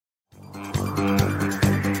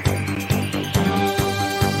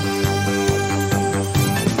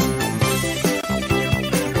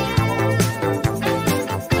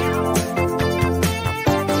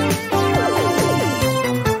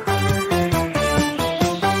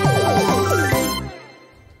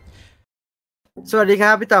สวัสดีค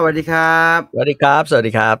รับพี่ต่อสวัสดีครับสวัสดีครับสวัส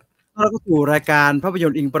ดีครับเราก็สู่รายการภาพย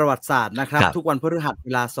นตร์อิงประวัติศาสตร์นะครับครับทุกวันพฤหัสเว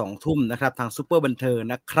ลา2 ทุ่มนะครับทางซุปเปอร์บันเทิง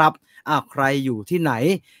นะครับใครอยู่ที่ไหน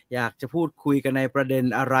อยากจะพูดคุยกันในประเด็น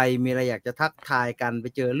อะไรมีอะไรอยากจะทักทายกันไป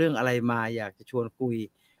เจอเรื่องอะไรมาอยากจะชวน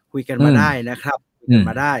คุยกันมาได้นะครับคุยกัน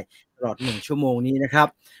มาได้ตลอด1 ชั่วโมงนี้นะครับ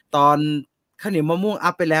ตอนข้าวเหนียวมะม่วงอั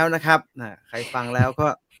พไปแล้วนะครับใครฟังแล้วก็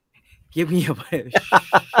เงียบๆไป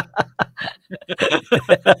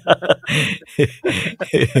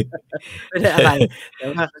ไม่ได้อะไรแต่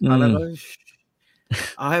ว่าฟังแล้วก็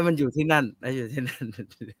เอาให้มันอยู่ที่นั่นให้อยู่ที่นั่น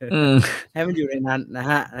ให้มันอยู่ในนั้นนะ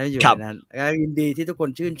ฮะให้อยู่ในนั้นก็ยินดีที่ทุกคน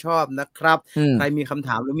ชื่นชอบนะครับใครมีคำถ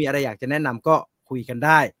ามหรือมีอะไรอยากจะแนะนำก็คุยกันไ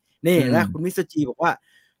ด้นี่นะคุณมิสเตอร์จีบอกว่า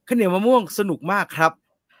ข้าวเหนียวมะม่วงสนุกมากครับ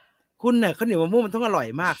คุณเนี่ยข้าวเหนียวมะม่วงมันต้องอร่อย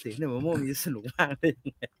มากสิข้าวเหนียวมะม่วงมันจะสนุกมากได้ยั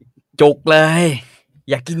งไงจุกเลย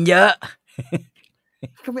อยากกินเยอะ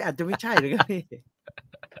ก็ไม่อาจจะไม่ใช่เลยก็พี่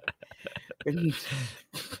เป็น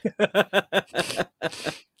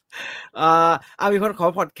มีคนขอ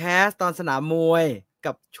พอดแคสต์ตอนสนามมวย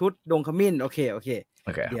กับชุดดงขมิ้นโอเค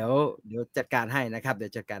เดี๋ยวจัดการให้นะครับเดี๋ย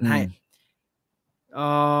วจัดการให้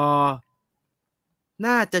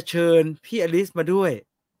น่าจะเชิญพี่อลิสมาด้วย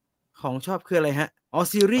ของชอบคืออะไรฮะ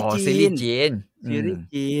ซีรีส์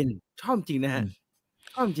จีนชอบจริงนะฮะ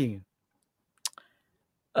ชอบจริง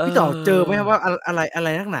พี่ต่อเจอไหมครับว่าอะไร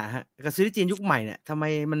นักหนาฮะกับซีรีส์จีนยุคใหม่เนี่ยทำไม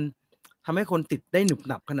มันทำให้คนติดได้หนุบ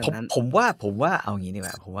หนับขนาดนั้นผมว่าเอางี้ดีก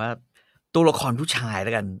ว่าผมว่าตัวละครผู้ชายแ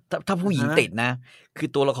ล้วกันถ้าผู้หญิงติดนะคือ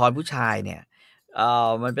ตัวละครผู้ชายเนี่ย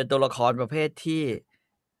มันเป็นตัวละครประเภท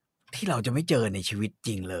ที่เราจะไม่เจอในชีวิตจ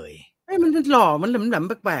ริงเลยมันหล่อมันแหลม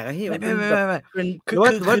แปลกๆอะพี่ไม่คือเ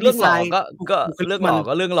รื่องหล่อก็เรื่องหล่อ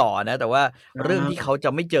ก็เรื่องหล่อนะแต่ว่าเรื่องที่เขาจะ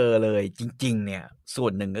ไม่เจอเลยจริงๆเนี่ยส่ว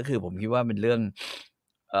นหนึ่งก็คือผมคิดว่าเป็นเรื่อง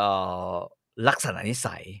ลักษณะนิ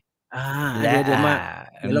สัยและเดี๋ยว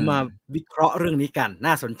เรามาวิเคราะห์เรื่องนี้กัน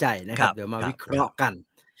น่าสนใจนะครับเดี๋ยวมาวิเคราะห์กัน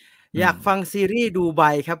อยากฟังซีรีส์ดูไบ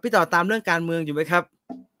ครับพี่ต่อตามเรื่องการเมืองอยู่ไหมครับ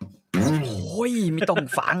โอ้ยไม่ต้อง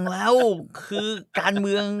ฟังแล้วคือการเ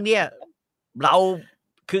มืองเนี่ยเรา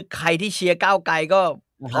คือใครที่เชียร์ก้าวไกลก็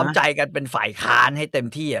พร้อมใจกันเป็นฝ่ายค้านให้เต็ม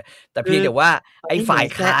ที่อ่ะแต่เพียงแต่ว่าไอ้ฝ่าย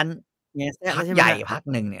ค้านพรรคใหญ่พรรค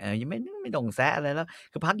หนึ่งเนี่ยยังไม่ต้องแซะอะไรแล้ว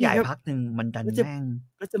คือพรรคใหญ่พรรคหนึ่งมันดันแม่ง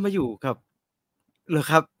แล้วจะมาอยู่กับเหรอ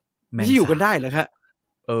ครับไม่อยู่กันได้เหรอครับ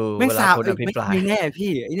แม่งสาวไม่แน่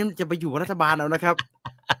พี่ไอ้นั่นจะไปอยู่รัฐบาลเอานะครับ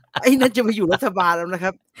ไอ้นั่นจะไปอยู่รัฐบาลแล้วนะค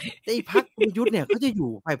รับไอ้พรรคประยุทธ์เนี่ยเขาจะอยู่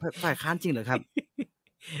ฝ่ายค้านจริงเหรอครับ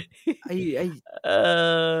ไอ้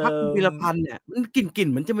พรรควีรพันธ์เนี่ยมันกลิ่น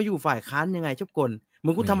เหมือนจะมาอยู่ฝ่ายค้านยังไงชอบกลเหมื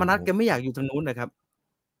อนคุณธรรมนัสแกไม่อยากอยู่ทางนู้นนะครับ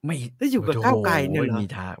ไม่ได้อยู่กับก้าวไกลเนี่ยเหรอไม่มี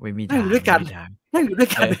ทางนั่งอยู่ด้วย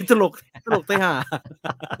กันตลกตายห่า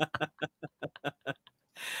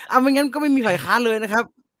ไม่งั้นก็ไม่มีฝ่ายค้านเลยนะครับ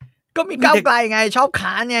ก็มีก้าวไกลไงชอบข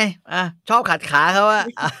าไงชอบขัดขาเขาอะ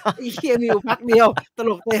ไอ้เหี้ยมีอยู่พรรคเดียวต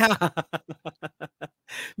ลกตายห่า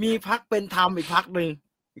มีพรรคเป็นธรรมอีกพรรคนึง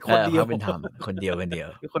คนเดียวเป็นธรรมคนเดียว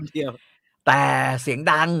แต่เสียง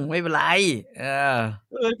ดังไม่เป็นไร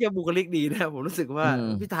แกบุคลิกดีนะผมรู้สึกว่า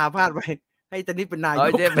พิธาพลาดไปให้ตอนนี้เป็นนา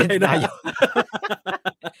ยก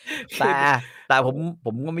แต่ผ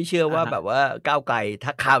มก็ไม่เชื่อว่าแบบว่าก้าวไกลถ้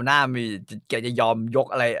าคราวหน้ามีแกจะยอมยก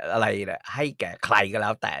อะไรแหละให้แก่ใครก็แล้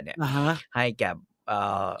วแต่เนี่ยให้แก่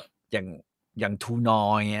อย่างทูนอ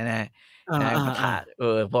อย่างเงี้ยนะประธาน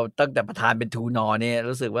พอตั้งแต่ประธานเป็นทูนอเนี่ย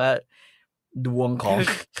รู้สึกว่าดวงของ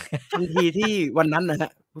ทันทีที่วันนั้นนะฮ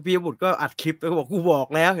ะพี่บุตรก็อัดคลิปแล้วบอกกูบอก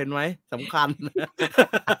แล้วเห็นไหมสำคัญ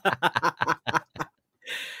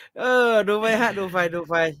ดูไปฮะดูไฟ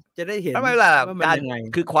จะได้เห็นว่ามันยังไง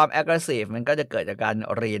คือความ aggressive มันก็จะเกิดจากการ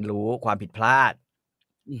เรียนรู้ความผิดพลาด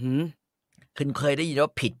คุณเคยได้ยินว่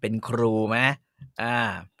าผิดเป็นครูไหม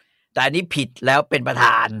แต่อันนี้ผิดแล้วเป็นประธ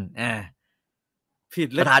านผิด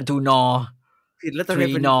ประธานทูนอผิดแล้วตอนนี้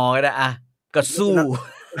เป็นนอก็ได้ก็สู้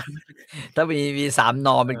ถ้ามี3น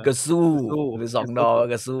อเป็นก็สู้หรือ2นอ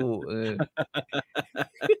ก็สู้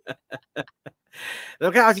แล้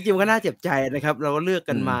วก็เอาจริงๆก็น่าเจ็บใจนะครับเราก็เลือก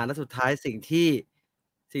กันมาแล้วสุดท้ายสิ่ง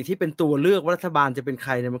ที่เป็นตัวเลือกว่ารัฐบาลจะเป็นใค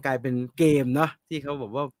รเนี่ยมันกลายเป็นเกมเนาะที่เขาบอ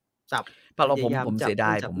กว่าจับผมเสียด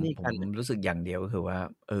ายผมรู้สึกอย่างเดียวก็คือว่า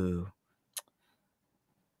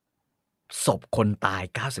ศพคนตาย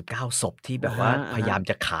99ศพที่แบบว่าพยายาม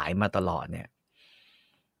จะขายมาตลอดเนี่ย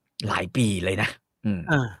หลายปีเลยนะ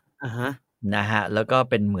นะฮะแล้วก็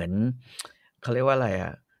เป็นเหมือนเขาเรียกว่าอะไร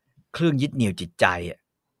เครื่องยึดเหนี่ยวจิตใจ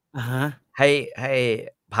ให้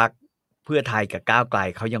พรรคเพื่อไทยกับก้าวไกล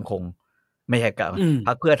เขายังคงไม่ใช่กับพ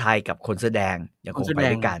รรคเพื่อไทยกับคนแสดงยังคงไป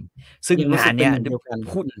ด้วยกันซึ่งงานเนี้ย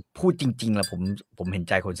พูดจริงๆแล้วผมเห็น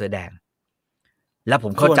ใจคนแสดงแล้วผ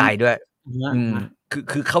มเข้าใจด้วย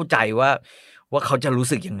คือเข้าใจว่าเขาจะรู้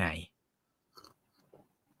สึกยังไง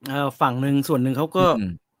ฝั่งหนึ่งส่วนหนึ่งเขาก็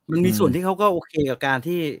มันมีส่วนที่เขาก็โอเคกับการ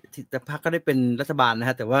ที่แต่พรรคก็ได้เป็นรัฐบาลนะ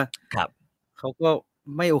ฮะแต่ว่าเขาก็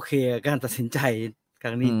ไม่โอเคกับการตัดสินใจค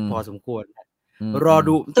รั้งนี้พอสมควรรอ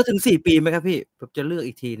ดูจะถึง4 ปีไหมครับพี่ผมจะเลือก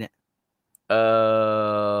อีกทีเนี่ย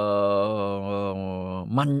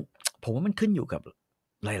มันผมว่ามันขึ้นอยู่กับ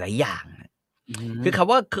หลายๆอย่างคือค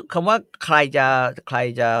ำว่าใคร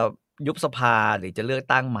จะยุบสภาหรือจะเลือก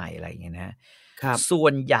ตั้งใหม่อะไรอย่างเงี้ยนะครับส่ว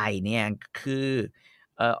นใหญ่เนี่ยคือ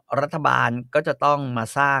รัฐบาลก็จะต้องมา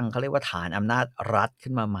สร้างเขาเรียกว่าฐานอำนาจรัฐ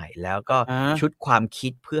ขึ้นมาใหม่แล้วก็ชุดความคิ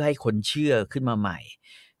ดเพื่อให้คนเชื่อขึ้นมาใหม่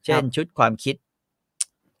เช่นชุดความคิด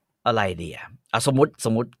อะไรดีสมม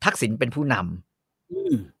ติทักษิณเป็นผู้น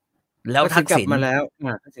ำแล้วทักษิณมาแล้ว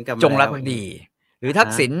จงรักภักดีหรือทั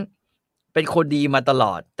กษิณเป็นคนดีมาตล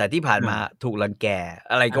อดแต่ที่ผ่านมาถูกรังแก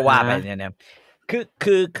อะไรก็ว่าไปเนี่ย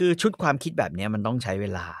คือชุดความคิดแบบนี้มันต้องใช้เว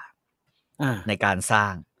ลาในการสร้า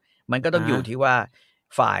งมันก็ต้องอยู่ที่ว่า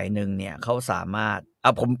ฝ่ายหนึ่งเนี่ยเขาสามารถ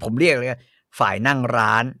ผมเรียกเลยฝ่ายนั่ง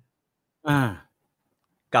ร้าน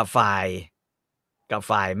กับฝ่า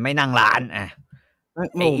ยไม่นั่งร้าน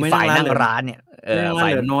ฝ่ายนั่งร้านเนี่ยฝ่า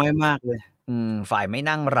ยน้อยมากเลยฝ่ายไม่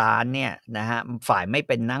นั่งร้านเนี่ยนะฮะฝ่ายไม่เ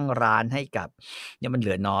ป็นนั่งร้านให้กับเนี่ยมันเห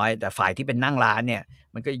ลือน้อยแต่ฝ่ายที่เป็นนั่งร้านเนี่ย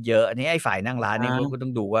มันก็เยอะอันนี้ไอ้ฝ่ายนั่งร้านเนี่ยก็ต้อ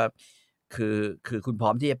งดูว่าคือคุณพร้อ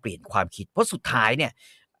มที่จะเปลี่ยนความคิดเพราะสุดท้ายเนี่ย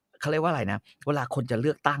เขาเรียกว่าอะไรนะเวลาคนจะเ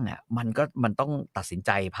ลือกตั้งมันต้องตัดสินใ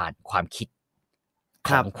จผ่านความคิดข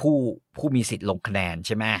องผู้มีสิทธิ์ลงคะแนนใ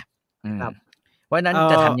ช่ไหมเพราะนั้น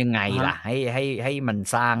จะทำยังไงล่ะให้มัน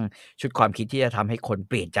สร้างชุดความคิดที่จะทำให้คน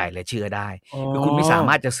เปลี่ยนใจและเชื่อได้คือคุณไม่สาม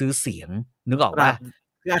ารถจะซื้อเสียงนึกออกป่ะ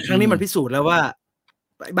คือครั้งนี้มันพิสูจน์แล้วว่า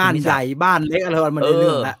บ้านใหญ่บ้านเล็กอะไรมันได้เ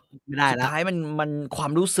รื่องแล้วไม่ได้แล้วสุดท้ายมันควา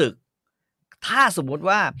มรู้สึกถ้าสมมุติ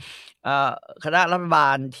ว่าคณะรัฐบา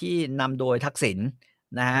ลที่นำโดยทักษิณ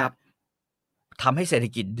นะฮะทำให้เศรษฐ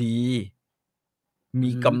กิจดีมี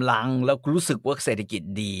กำลังแล้วรู้สึกว่าเศรษฐกิจ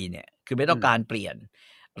ดีเนี่ยคือไม่ต้องการเปลี่ยน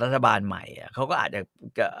รัฐบาลใหม่เขาก็อาจจะ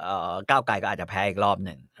ก้าวไกลก็อาจจะแพ้อีกรอบห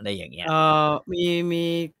นึ่งอะไรอย่างเงี้ยมี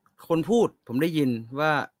คนพูดผมได้ยินว่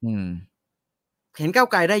าเห็นก้าว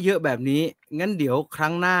ไกลได้เยอะแบบนี้งั้นเดี๋ยวครั้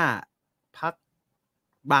งหน้า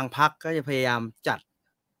บางพรรคก็จะพยายามจัด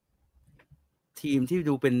ทีมที่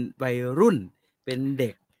ดูเป็นวัยรุ่นเป็นเ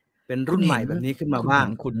ด็กเป็นรุ่นใหม่แบบนี้ขึ้นมาบ้าง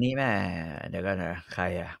คุณนี่แม่เดี๋ยวกันนะใคร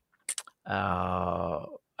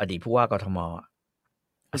อดีตผู้ว่ากทม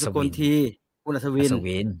อัศวินคุณอัศ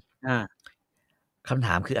วินคำถ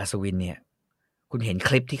ามคืออัศวินเนี่ยคุณเห็นค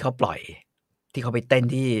ลิปที่เขาปล่อยที่เขาไปเต้น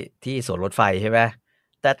ที่สวนรถไฟใช่ไหม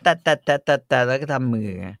แต่แล้วก็ทำมือ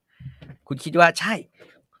คุณคิดว่าใช่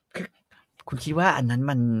คุณคิดว่าอันนั้น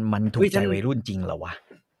มันถูกใจวัยรุ่นจริงเหรอวะ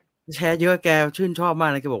แชร์เยอะแกชื่นชอบมา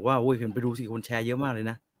กเลยแกบอกว่าโอ้ยเห็นไปดูสิคนแชร์เยอะมากเลย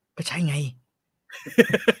นะก็ใช่ไง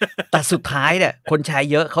แต่สุดท้ายเนี่ยคนแชร์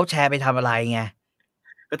เยอะเขาแชร์ไปทำอะไรไง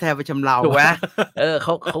ก็แชร์ไปชำเราถูกไหมเ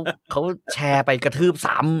ขาแชร์ไปกระทืบ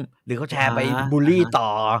ซ้ำหรือเขาแชร์ไปบูลลี่ต่อ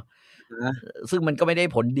ซึ่งมันก็ไม่ได้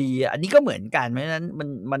ผลดีอันนี้ก็เหมือนกันเพราะฉะนั้น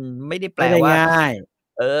มันไม่ได้แปลว่า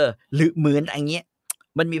หรือเหมือนอย่างเงี้ย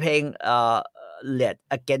มันมีเพลงLed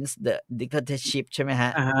Against the Dictatorship ใช่ไหมฮ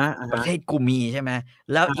ะประเทศกูมีใช่ไหม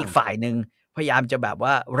แล้วอีกฝ่ายหนึ่งพยายามจะแบบ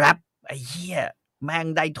ว่าแรปไอ้เหี้ยแม่ง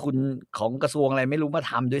ได้ทุนของกระทรวงอะไรไม่รู้มา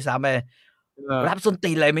ทำด้วยซ้ำไปแรปส้น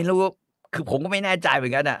ตีนอะไรไม่รู้คือผมก็ไม่แน่ใจเหมื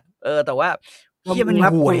อนกันแต่ว่าเหี้ยมัน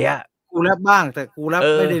ห่วยกูแรปบ้างแต่กูแรป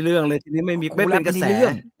ไม่ได้เรื่องเลยทีนี้ไม่เป็นกระแส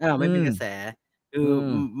ไม่เป็นกระแสคือ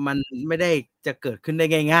มันไม่ได้จะเกิดขึ้นได้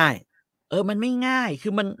ง่ายมันไม่ง่ายคื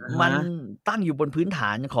อมันตั้งอยู่บนพื้นฐ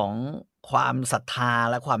านของความศรัทธา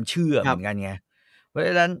และความเชื่อเหมือนกันไงเพราะฉ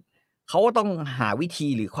ะนั้นเขาก็ต้องหาวิธี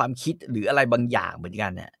หรือความคิดหรืออะไรบางอย่างเหมือนกั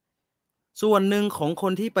นเนี่ยส่วนหนึ่งของค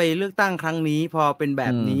นที่ไปเลือกตั้งครั้งนี้พอเป็นแบ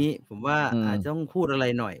บนี้ผมว่าอาจจะต้องพูดอะไร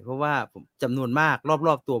หน่อยเพราะว่าผมจำนวนมากร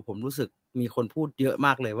อบๆตัวผมรู้สึกมีคนพูดเยอะม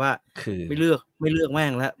ากเลยว่าไม่เลือกแม่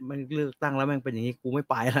งแล้วไม่เลือกตั้งแล้วแม่งเป็นอย่างนี้กูไม่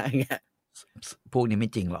ไปแล้วอย่างเงี้ยพวกนี้ไม่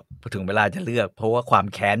จริงหรอกพอถึงเวลาจะเลือกเพราะว่าความ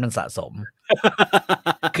แค้นมันสะสม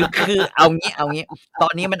คือเอางี้ตอ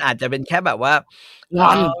นนี้มันอาจจะเป็นแค่แบบว่าง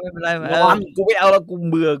อนไม่เป็นไรกูไม่เอาแล้วกู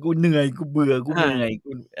เบื่อกูเหนื่อยกูเบื่อกูเหนื่อยกู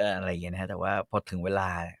อะไรอย่างเงี้ยนะแต่ว่าพอถึงเวลา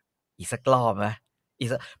อีกสักรอบนะ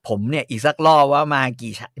ผมเนี่ยอีกสักรอบว่ามา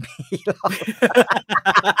กี่รอบ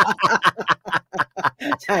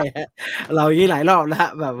ใช่ฮะเรายี่หลายรอบแล้ว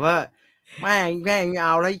แบบว่าแม่งเอ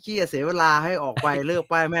าแล้วขี้เสียเวลาให้ออกไปเลือก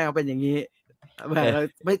ป้ายแม่งเป็นอย่างนี้แบบ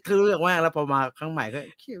ไม่เลือกแม่งแล้วพอมาครั้งใหม่ก็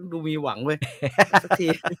ดูมีหวังเว้ยสักที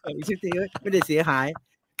ไม่ได้เสียหาย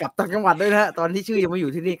กลับต่างจังหวัดด้วยนะตอนที่ชื่อยังไม่อ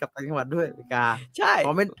ยู่ที่นี่กลับต่างจังหวัดด้วยกาใช่พ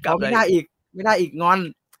อไม่ได้อีกงอน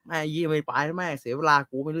แม่ยี่ไม่ไปแม่เสียเวลา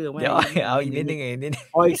กูไม่เลือกแม่ เดี๋ยวเอาอีกนิดนึง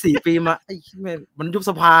พออีก4 ปีมาไอ้แม่มันยุบ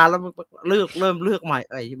สภาแล้วเริ่มเลือกใหม่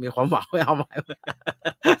ไอ้มีความหวังไม่เอาใหม่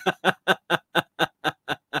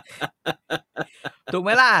ถูกไหม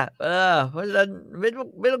ล่ะเพราะฉะนั้นไ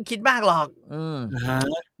ม่ต้องคิดมากหรอก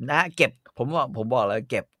นะเก็บผมบอกแล้ว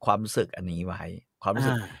เก็บความรู้สึกอันนี้ไว้ความรู้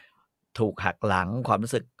สึกถูกหักหลังความ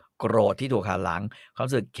รู้สึกโกรธที่ถูกหักหลังความ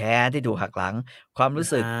รู้สึกแค้นที่ถูกหักหลังความรู้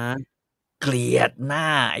สึกเกลียดหน้า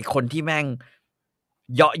ไอ้คนที่แม่ง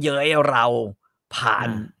เยาะเย้ยเราผ่าน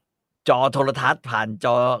จอโทรทัศน์ผ่านจ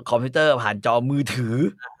อคอมพิวเตอร์ผ่านจอมือถือ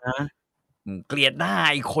เกลียดหน้า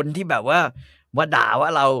ไอ้คนที่แบบว่าด่าว่า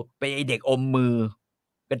เราเป็นไอ้เด็กอมมือ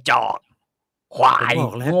กระจอกควาย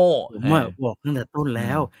โง่ผมบอกตั้งแต่ต้นแ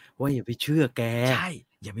ล้วว่าอย่าไปเชื่อแกใช่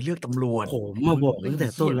อย่าไปเลือกตำรวจผมมาบอกตั้งแต่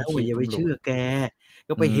ต้นแล้วว่าอย่าไปเชื่อแก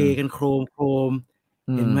ก็ไปเฮกันโครม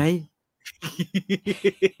เห็นไหม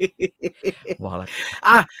บอกแล้ว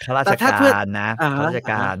ข้าราชการนะข้าราช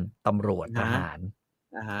การตำรวจทหาร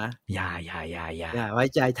อย่าไว้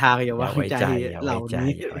ใจทางอย่าไว้ใจเหล่านี้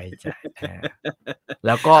อย่าไว้ใจแ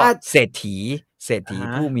ล้วก็เศรษฐี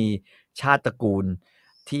ผู้มีชาติตระกูล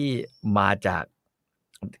ที่มาจาก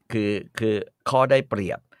คือข้อได้เปรี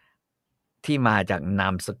ยบที่มาจากนา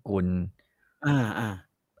มสกุล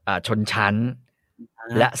ชนชั้น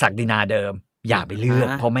และศักดินาเดิมอย่าไปเลือก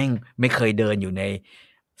เพราะแม่งไม่เคยเดินอยู่ใน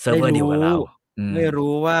เซิร์ฟเวอร์เดียวกับเราไม่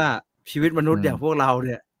รู้ว่าชีวิตมนุษย์อย่างพวกเราเ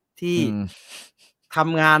นี่ยที่ท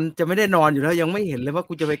ำงานจะไม่ได้นอนอยู่แล้วยังไม่เห็นเลยว่า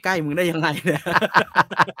กูจะไปใกล้มึงได้ยังไงเนี่ย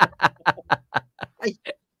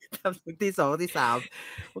ทำถึงตี 2 ตี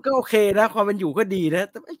 3มันก็โอเคนะความเป็นอยู่ก็ดีนะ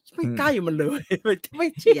แต่ไม่ใกล้มันเลยไม่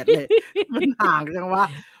เฉียดเลยมันห่างจังวะ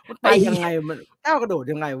มันไปยังไงมันก้าวกระโดด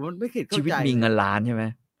ยังไงมันไม่คิดเข้าใจชีวิตมีเงินล้านใช่ไหม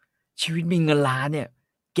ชีวิตมีเงินล้านเนี่ย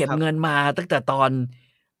เก็บเงินมาตั้งแต่ตอน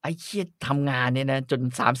ไอ้เชี่ยทำงานเนี่ยนะจน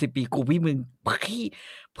30 ปีกูพี่มึง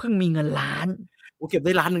เพิ่งมีเงินล้านกูเก็บไ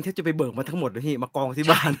ด้ล้านนึงแทบจะไปเบิกมาทั้งหมดเลยพี่มากองที่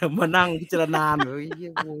บ้านมานั่งพิจารณาเลยเหี้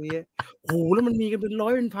ยโอ้โหแล้วมันมีกันเป็นร้อ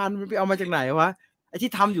ยเป็นพันมันไปเอามาจากไหนวะไอ้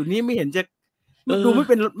ที่ทำอยู่นี้ไม่เห็นจะดูไม่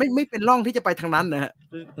เป็นร่องที่จะไปทางนั้นนะฮะ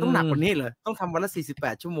ต้องหนักกว่านี้เลยต้องทำวันละ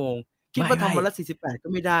48 ชั่วโมงคิดว่าทำวันละ48ก็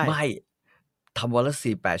ไม่ได้ไม่ทำวันละ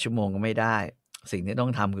48 ชั่วโมงก็ไม่ได้สิ่งที่ต้อ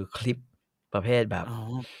งทำคือคลิปประเภทแบบ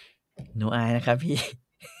หนูอายนะครับพี่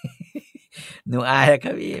หนูอายนะค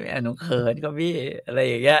รับพี่หนูเขินครับพี่อะไร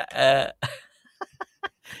อย่างเงี้ย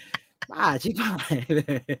บ้าชิบหายเล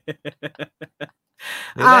ย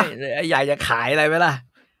หรือไม่อยากจะขายอะไรไหมล่ะ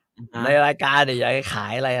ในรายการเนี่ยอยากจะขา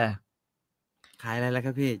ยอะไรขายอะไรแล้วค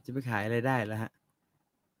รับพี่จะไปขายอะไรได้แล้วฮะ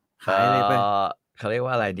ขายอะไรไปเขาเรียก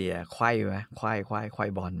ว่าอะไรดีไขว้ไหมไขว้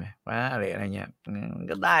บอลไหมอะไรเงี้ย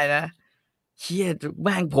ก็ได้นะเชี่ยแ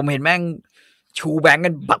ม่งผมเห็นแม่งชูแบงก์กั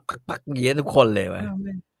นปักเงี้ยทุกคนเลยวะ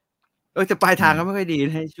จะปลายทางก็ไม่ค่อยดี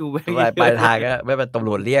นะชูแบงก์ปลายทางก็ไม่เป็นตำร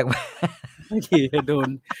วจเรียกบางทีโดน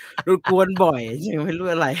กวนบ่อยยังไม่รู้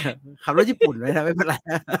อะไรขับรถญี่ปุ่นไว้นะไม่เป็นไร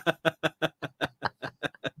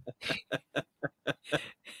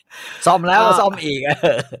ซ่อมแล้วซ่อมอีก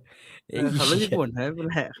ขับรถญี่ปุ่นไม่เป็น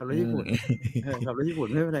ไรขับรถญี่ปุ่นขับรถญี่ปุ่น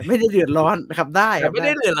ไม่เป็นไรไม่ได้เดือดร้อนขับได้ไม่ไ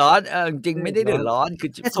ด้เดือดร้อนจริงไม่ได้เดือดร้อนคือ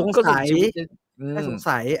แค่สง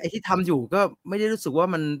สัยไอ้ที่ทำอยู่ก็ไม่ได้รู้สึกว่า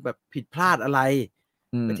มันแบบผิดพลาดอะไร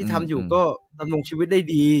ที่ทำอยู่ก็ดำรงชีวิตได้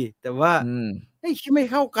ดีแต่ว่าไม่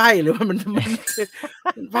เข้าใกล้หรือว่ามัน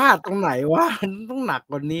พลาดตรงไหนวะมันต้องหนัก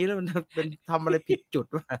กว่านี้แล้วมันเป็นทำอะไรผิดจุด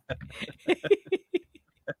วะ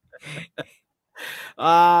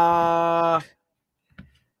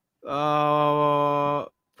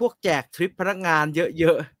พวกแจกทริปพนักงานเย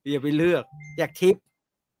อะๆอย่าไปเลือกแจกทริป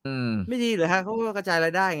ไม่ดีเลยฮะเขาก็กระจายร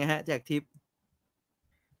ายได้ไงฮะแจกทริป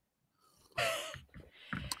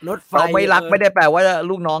รถไฟไม่รักไม่ได้แปลว่า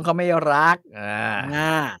ลูกน้องเขาไม่รัก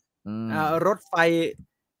รถไฟ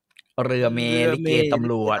เรือเมล์ลิเกต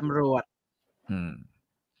ำรวจ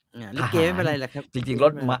ลิเกไม่เป็นไรแหละครับจริงๆ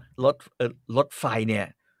รถไฟเนี่ย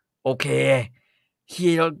โอเค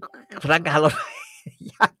ขี่พนักงานรถ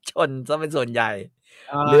ยากจนซะเป็นส่วนใหญ่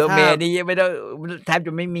เรือเมล์นี่ไม่ได้แทบจ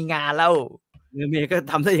ะไม่มีงานแล้วเรือเมล์ก็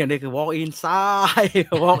ทำได้อย่างเดียวคือ walk inside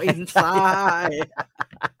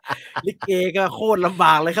ลิเกก็โคตรลำบ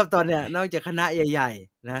ากเลยครับตอนเนี้ยนอกจากคณะใหญ่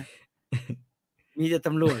ๆนะมีแต่ต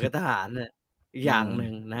ำรวจกับทหารเนี่ยอีกอย่างหนึ่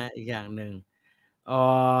งนะอีกอย่างหนึ่ง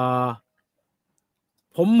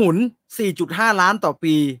ผมหมุน 4.5 ล้านต่อ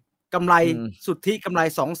ปีกำไรสุทธิกำไร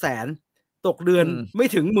 200,000 ตกเดือนไม่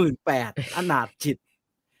ถึง 18,000 อนาถจิต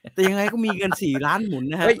แต่ยังไงก็มีเงิน4 ล้านหมุน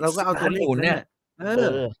นะฮะเราก็เอาตัวเลขเนี่ย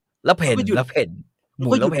แล้วเพ่นหมุนแล้ว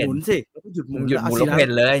เพ่นสิแล้วก็หยุดหมุนแล้วเพ่น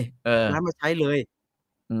เลยล้านมาใช้เลย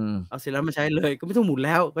เอา4 ล้านมาใช้เลยก็ไม่ต้องหมุนแ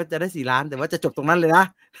ล้วก็จะได้4 ล้านแต่ว่าจะจบตรงนั้นเลยนะ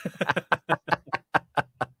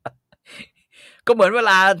ก็เหมือนเว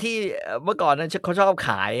ลาที่เมื่อก่อนนั้นเขาชอบข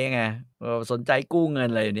ายไงสนใจกู้เงิน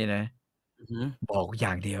อะไรนี่นะบอกอ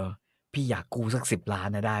ย่างเดียวพี่อยากกู้สัก10 ล้าน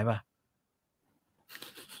นะได้ป่ะ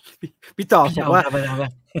พี่ต่อผมว่า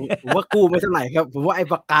ผมว่ากู้ไม่เท่าไหร่ครับผมว่าไอ้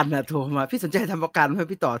ประกันน่ะโทรมาพี่สนใจทำประกันไหม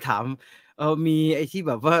พี่ต่อถามมีไอ้ที่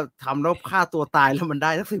แบบว่าทำแล้วฆ่าตัวตายแล้วมันได้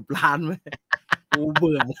สัก10 ล้านไหมกูเ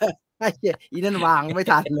บื่อแล้วไอ้เหี้ยอีนั่นวางไม่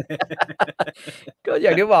ทันเลยก็อย่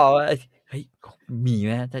างที่บอกว่าเฮ้ยมีไห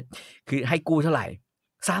มถ้าคือให้กู้เท่าไหร่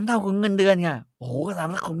3 เท่าของเงินเดือนไงโอ้โห3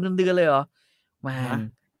 เท่าของเงินเดือนเลยเหรอมัน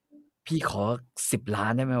พี่ขอ10 ล้า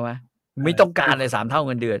นได้ไหมวะไม่ต้องการเลย3 เท่าเ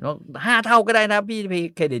งินเดือน5 เท่าก็ได้นะพี่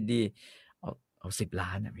เครดิตดีเอา10 ล้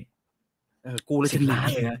านนะพี่กู้แล้ว10 ล้าน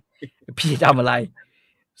เลยนะพี่ทำอะไร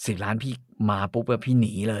10 ล้านพี่มาปุ๊บแล้วพี่ห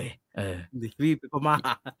นีเลยพี่ไปพม่า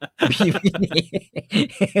พี่หนี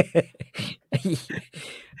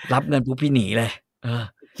รับเงินปุ๊บพี่หนีเลย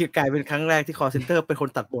คือกลายเป็นครั้งแรกที่ call center เป็นคน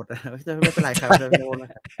ตัดบทนะไม่เป็นไรครับ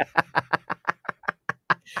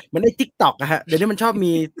มันได้ TikTok อะฮะเดี๋ยวนี้มันชอบ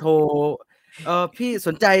มีโทรพี่ส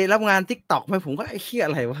นใจรับงาน TikTok ไหมผมก็ไอ้เหี้ยอ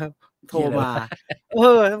ะไรวะโทรมา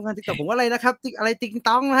รับงาน TikTok ผมว่าอะไรนะครับอะไรติ๊ง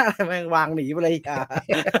ต้องนะแม่งวางหนีไปเลย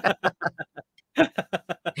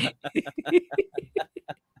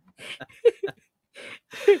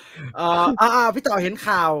พี่ต่อเห็น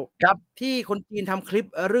ข่าวครับที่คนจีนทำคลิป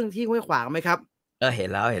เรื่องที่ห้วยขวางไหมครับเห็น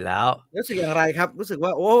แล้วรู้สึกอย่างไรครับรู้สึกว่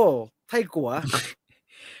าโอ้ไท่กัว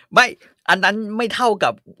ไม่อันนั้นไม่เท่ากั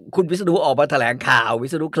บคุณวิษณุออกมาแถลงข่าววิ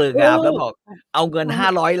ษณุเครืองามแล้วบอกเอาเงิน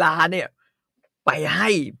500 ล้านเนี่ยไปให้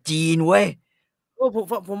จีนเว้ย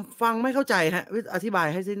ผมฟังไม่เข้าใจฮะอธิบาย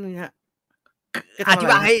ให้สิ้นนึงฮะอธิ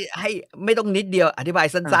บายให้ไม่ต้องนิดเดียวอธิบาย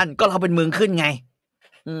สั้นๆก็เราเป็นเมืองขึ้นไง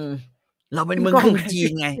เราเป็นเมืองขึ้นจี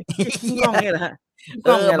นไงกล้องเนี่ยแหละฮะ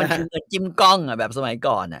มันคือเงินจิ้มกล้องอ่ะแบบสมัย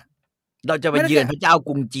ก่อนอ่ะเราจะไปเยือนพระเจ้าก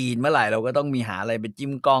รุงจีนเมื่อไหร่เราก็ต้องมีหาอะไรไปจิ้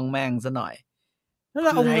มกล้องแม่งซะหน่อยแล้วเร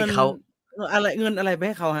าเอาเงินเขาเงินอะไรไปใ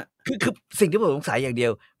ห้เขาฮะคือสิ่งที่ผมสงสัยอย่างเดีย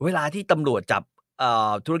วเวลาที่ตำรวจจับ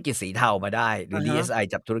ธุรกิจสีเทามาได้หรือ DSI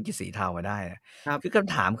จับธุรกิจสีเทามาได้คือค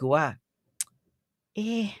ำถามคือว่า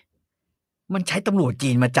มันใช้ตำรวจจี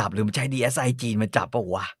นมาจับหรือมันใช้ DSI จีนมาจับเปล่า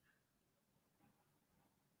วะ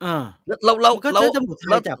เราก็ตำรวจไท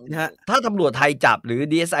ยจับนะฮะถ้าตำรวจไทยจับหรือ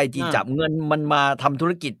DSI จีนจับเงินมันมาทำธุ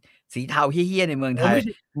รกิจสีเทาเหี้ยๆในเมืองไทย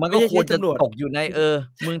มันก็ควรจะตกอยู่ใน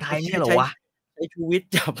เมืองไทยนี่เหรอวะไอ้ชูวิทย์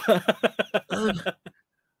จับ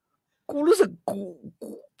กูรู้สึกกู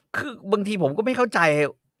คือบางทีผมก็ไม่เข้าใจ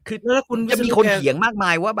คือจะมีคนเถียงมากม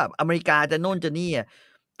ายว่าแบบอเมริกาจะโน่นจะนี่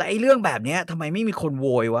แต่ไอ้เรื่องแบบนี้ทำไมไม่มีคนโว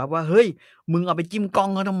ยวะว่าเฮ้ยมึงเอาไปจิ้มกล้อง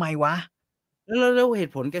เขาทำไมวะแล้วเห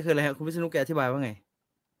ตุผลแกคืออะไรครับคุณวิษณุแกอธิบายว่าไง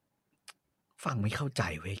ฟังไม่เข้าใจ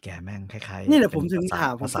เว้ยแกแม่งคล้ายๆนี่แหละผมถึงถา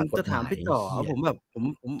มผมจะถามพี่ต่อผมแบบผ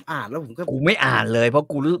มอ่านแล้วผมก็กูไม่อ่านเลยเพราะ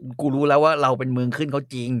กูรู้แล้วว่าเราเป็นเมืองขึ้นเขา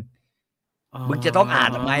จริงมึงจะต้องอ่าน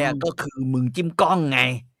ทำไมก็คือมึงจิ้มกล้องไง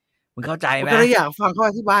มึงเข้าใจไหมก็อยากฟังเขา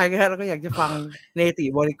อธิบายกันแล้วก็อยากจะฟังเนติ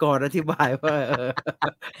บริกรอธิบายว่า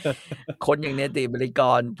คนอย่างเนติบริก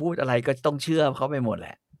รพูดอะไรก็ต้องเชื่อเขาไปหมดแหล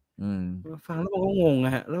ะฟังแล้วมันก็งงอ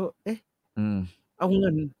ะฮะแล้วเอาเงิ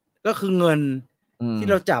นก็คือเงินที่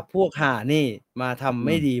เราจับพวกห่านี่มาทำไ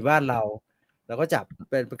ม่ดีบ้านเราก็จับ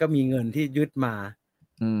เป็นก็มีเงินที่ยึดมา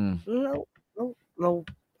แล้วเรา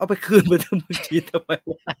เอาไปคืนไปทำบัญชีทำไม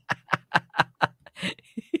วะ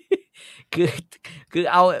คือ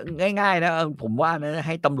เอาง่ายๆนะผมว่านะใ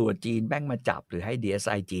ห้ตำรวจจีนแม่งมาจับหรือให้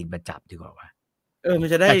DSI จีนมาจับดีกว่าวะมัน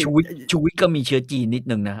จะได้ชูวิทย์ก็มีเชื้อจีนนิด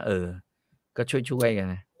นึงนะก็ช่วยกัน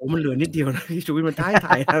นะมันเหลือนิดเดียวนะชูวิทย์มันท้าย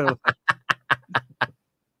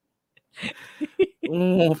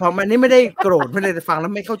ฟังมันนี่ไม่ได้โกรธไม่ได้ฟังแล้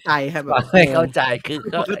วไม่เข้าใจครับแบบไม่เข้าใจคือ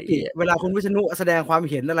ปกติเวลาคุณวิษณุแสดงความ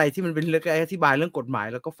เห็นอะไรที่มันเป็นเรื่องอธิบายเรื่องกฎหมาย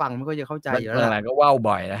แล้วก็ฟังไม่ค่อยจะเข้าใจอยู่แล้วแหละก็ว่าว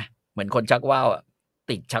บ่อยนะเหมือนคนชักว่าว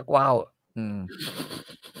ติดชักว่าว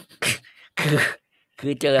คื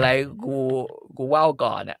อเจออะไรกูว่าว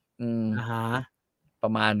ก่อนปร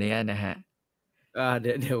ะมาณนี้นะฮะเ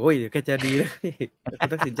ดี๋ยวแกจะดีแล้วคุณ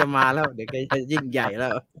ทักษิณจะมาแล้วเดี๋ยวแกจะยิ่งใหญ่แล้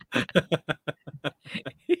ว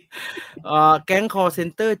แก๊ง call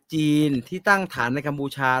center จีนที่ตั้งฐานในกัมพู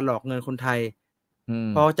ชาหลอกเงินคนไทย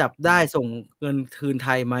พอจับได้ส่งเงินคืนไท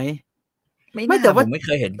ยไหมไม่แต่ว่าผมไม่เค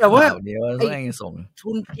ยเห็นข่าวเดียวว่าส่งทุ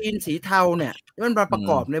นจีนสีเทาเนี่ยมันมาประ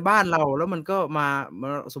กอบในบ้านเราแล้วมันก็มา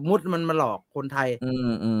สมมุติมันมาหลอกคนไทย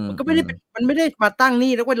มันก็ไม่ได้มาตั้ง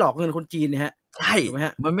นี่แล้วก็หลอกเงินคนจีนเนี่ยฮะใช่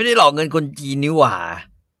มันไม่ได้หลอกเงินคนจีนนี่หว่า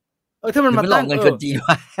ถ้ามันมาหลอกเงินคนจีน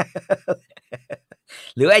ว่า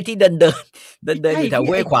หรือไอ้ที่เดินอยู่แถว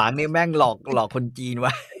ห้วยขวางนี่แม่งหลอกคนจีนว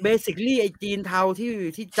ะเบสิคลี่ไอ้จีนเทา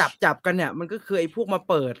ที่จับกันเนี่ยมันก็คือไอ้พวกมา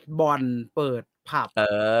เปิดบ่อนเปิดผับ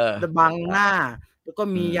บังหน้า แล้วก็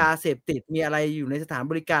มียาเสพติดมีอะไรอยู่ในสถาน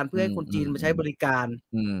บริการเพื่อให้คนจีนมาใช้บริการ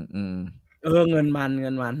เงินมัน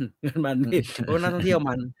พี่เพราะนักท่องเที่ยว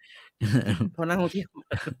มันเพราะนักท่องเที่ยว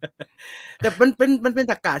แต่มันเป็น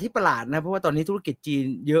ตรรกะที่ประหลาดนะเพราะว่าตอนนี้ธุรกิจจีน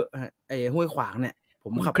เยอะไอ้ห้วยขวางเนี่ยผ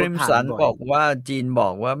มขับรถผ่านบ่อยบอกว่าจีนบอ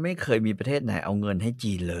กว่าไม่เคยมีประเทศไหนเอาเงินให้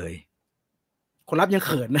จีนเลยคนรับยังเ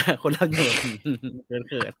ขินนะคนรับยัง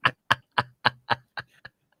เขิน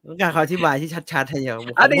ต้องการอธิบายที่ชัดๆให้อย่าง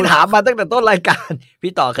อันนี้ถามมาตั้งแต่ต้นรายการ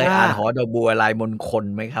พี่ต่อเคยอ่านหอดอกบัวลายมนคล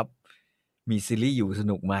ไหมครับมีซีรีส์อยู่ส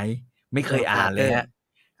นุกไหมไม่เคยอ่านเลยฮะ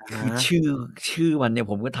คือชื่อมันเนี่ย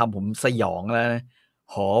ผมก็ผมสยองแล้วนะ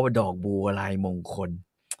หอดอกบัวลายมงคล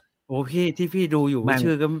โอ้พี่ที่พี่ดูอยู่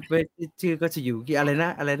ชื่อก็ไม่ชื่อก็จะอยู่ที่อะไรนะ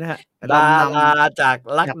ดาราจาก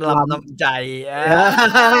รักลำน้ำใจ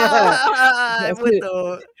พูดตัว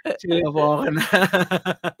ชื่อพอกันนะ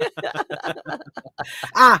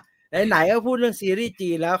ไหนก็พูดเรื่องซีรีส์จี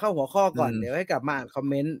นแล้วเข้าหัวข้อก่อนเดี๋ยวให้กลับมาอ่านคอม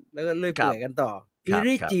เมนต์แล้วก็เลื่อยเปื่อยกันต่อซี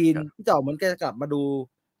รีส์จีนพี่ต่อเหมือนจะกลับมาดู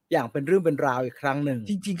อย่างเป็นเรื่องเป็นราวอีกครั้งหนึ่ง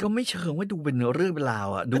จริงๆก็ไม่เชิงว่าดูเป็นเรื่องเป็นราว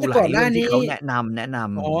อ่ะดูหลายเรื่องที่เขาแนะนำ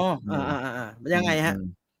ยังไงฮะ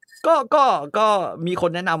ก็มีค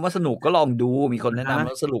นแนะนำว่าสนุกก็ลองดูมีคนแนะนำ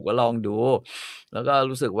ว่าสนุกก็ลองดูแล้วก็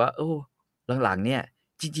รู้สึกว่าโอ้หลังๆเนี่ย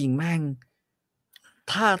จริงๆแม่ง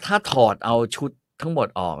ถ้าถอดเอาชุดทั้งหมด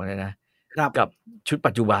ออกเลยนะกับชุด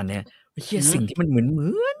ปัจจุบันเนี่ยเหี้ยสิ่งที่มันเหมือน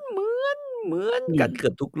กันเกื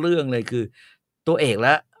อบทุกเรื่องเลยคือตัวเอกแล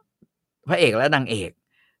ะพระเอกและนางเอก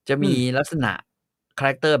จะมีลักษณะคาแร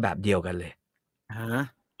คเตอร์แบบเดียวกันเลย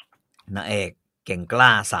นางเอกเก่งกล้า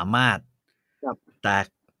สามารถแต่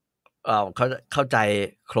เขาเข้าใจ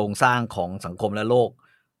โครงสร้างของสังคมและโลก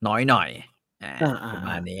น้อยหน่อยประม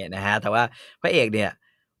าณนี้นะฮะแต่ว่าพระเอกเนี่ย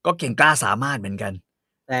ก็เก่งกล้าสามารถเหมือนกัน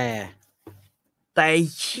แต่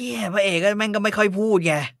เชี่ยพระเอกก็แม่งก็ไม่ค่อยพูด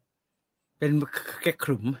ไงเป็นแค่ข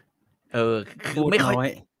รึมคือไม่ค่อย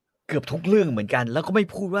เกือบทุกเรื่องเหมือนกันแล้วก็ไม่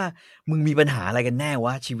พูดว่ามึงมีปัญหาอะไรกันแน่ว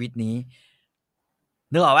ะชีวิตนี้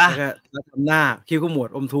นึกออกป่ะแล้วทำหน้าคิ้วขมวด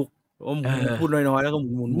อมทุกข์พูดน้อยๆแล้วก็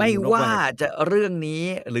หมุนไม่ว่าจะเรื่องนี้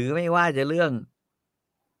หรือไม่ว่าจะเรื่อง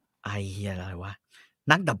อะไรวะ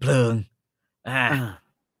นักดับเพลิง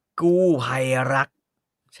กู้ภัยรัก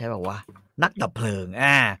ใช่ป่าววะนักดับเพลิง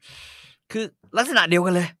คือลักษณะเดียวกั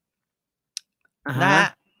นเลยนะ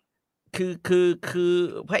คือ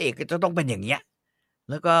พระเอกจะต้องเป็นอย่างเงี้ย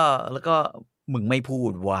แล้วก็มึงไม่พู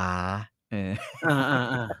ดวะ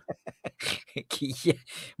ขี้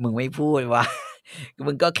มึงไม่พูดวะ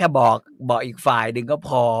มึงก็แค่บอกอีกฝ่ายหนึ่งก็พ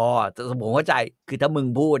อแต่ผมเข้าใจคือถ้ามึง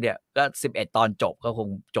พูดเนี่ยก็11 ตอนจบก็คง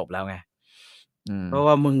จบแล้วไงเพราะ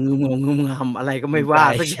ว่ามึงงำอะไรก็ไม่ว่า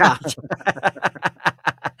สักอย่าง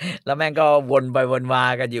แล้วแม่งก็วนไปวนมา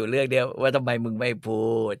กันอยู่เรื่องเดียวว่าทำไมมึงไม่พู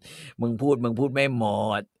ดมึงพูดไม่หม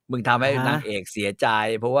ดมึงทำให้นางเอกเสียใจ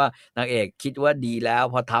เพราะว่านางเอกคิดว่าดีแล้ว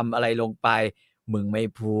พอทำอะไรลงไปมึงไม่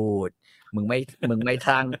พูดมึงไม่ส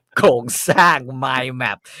ร้างโครงสร้าง mind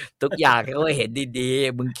map ทุกอย่างให้เขาเห็นดี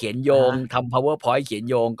ๆมึงเขียนโยงทำ powerpoint เขียน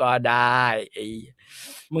โยงก็ได้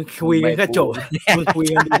มึงคุยกันก็จบมึงคุย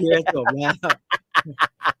กันดีๆก็จบแล้ว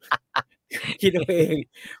คิดเอาเอง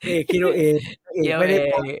คิดเอาเองไม่ได้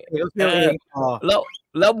คิดเอาเอง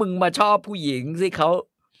แล้วมึงมาชอบผู้หญิงสิเขา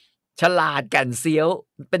ฉลาดแก่นเซียว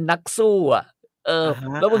เป็นนักสู้อ่ะ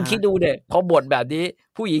แล้วมึงคิดดูเนี่ยพอบทแบบนี้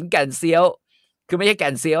ผู้หญิงแก่นเซียวคือไม่ใช่แก่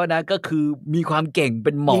นเซียวนะก็คือมีความเก่งเ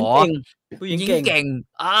ป็นหมอผู้หญิงเก่ง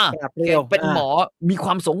เป็นหมอมีคว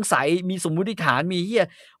ามสงสัยมีสมมุติฐานมีเหี้ย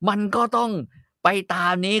มันก็ต้องไปตา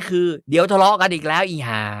มนี้คือเดี๋ยวทะเลาะกันอีกแล้วอี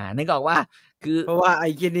ห่านึกออกว่าคือเพราะว่าไอ้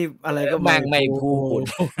ที่นี่อะไรก็แม่งไม่พูด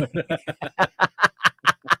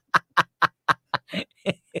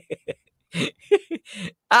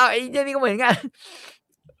ไอ้เจ้านี่ก็เหมือนกัน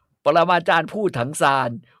ปรมาจารย์พูดถังซาน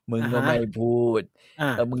มึงก็ไม่พูด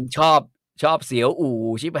แต่มึงชอบเสียวอู่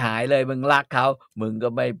ชิบหายเลยมึงรักเขามึงก็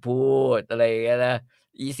ไม่พูดอะไรอย่างเงี้ยนะ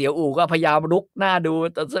อีเสียวอู่ก็พยายามลุกหน้าดู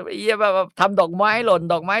แต่แบบทำดอกไม้หล่น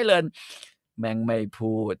แม่งไม่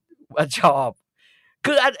พูดว่าชอบ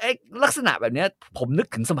คือไอ้ลักษณะแบบเนี้ยผมนึก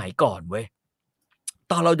ถึงสมัยก่อนเว้ย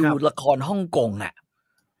ตอนเราดูละครฮ่องกงอ่ะ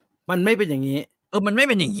มันไม่เป็นอย่างนี้มันไม่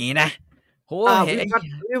เป็นอย่างนี้นะโห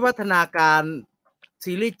วิวัฒนาการ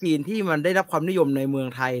ซีรีส์จีนที่มันได้รับความนิยมในเมือง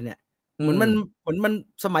ไทยเนี่ยเหมือนมัน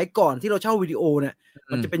สมัยก่อนที่เราเช่าวิดีโอเนี่ย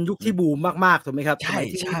มันจะเป็นยุคที่บูมมากๆถูกไหมครับใช่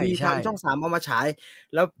ทางช่อง3เอามาฉาย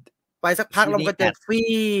แล้วไปสักพักเราก็จะฟี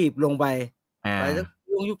บลงไปสัก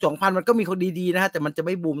ยุค 2000 มันก็มีคนดีๆนะฮะแต่มันจะไ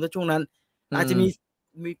ม่บูมในช่วงนั้นอาจจะมี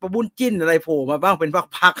ประบุญจิ้นอะไรโผล่มาบ้างเป็น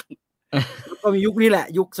พักๆก็มียุคนี้แหละ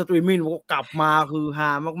ยุคสตรีมมิ่งกลับมาคือฮา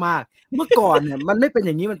มากๆเมื่อก่อนเนี่ยมันไม่เป็นอ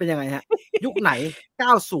ย่างนี้มันเป็นยังไงฮะยุคไหน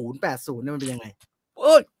90 80เนี่ยมันเป็นยังไง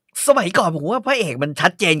สมัยก่อนผมว่าพระเอกมันชั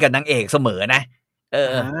ดเจนกับนางเอกเสมอนะ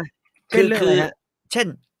คือเช่น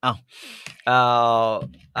เอา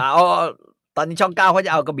ตอนนี้ช่อง9เขาจ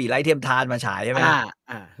ะเอากระบี่ไร้เทียมทานมาฉายใช่ไหม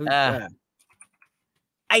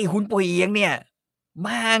ไอ้คุณปู่เอียงเนี่ย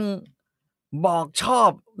มั่งบอกชอบ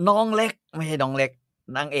น้องเล็กไม่ใช่น้องเล็ก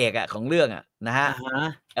นางเอกของเรื่องนะฮะ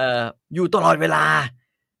อยู่ตลอดเวลา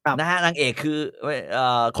นะฮะนางเอกคือ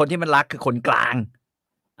คนที่มันรักคือคนกลาง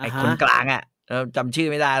ไอ้คนกลางจำชื่อ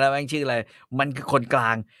ไม่ได้แล้วแม่งชื่ออะไรมันคือคนกล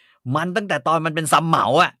างมันตั้งแต่ตอนมันเป็นซัมเหมา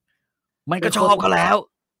มันก็ชอบเขาแล้ว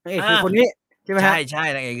นางเอกคือคนนี้ใช่ไหมใช่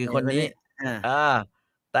นางเอกคือคนนี้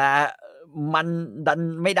แต่มันดัน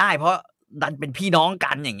ไม่ได้เพราะดันเป็นพี่น้อง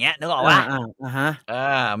กันอย่างเงี้ยนึกออกว่า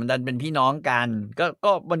มันดันเป็นพี่น้องกัน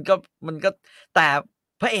ก็มันก็แต่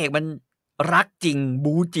พระเอกมันรักจริง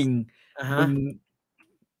บู๊จริงมึง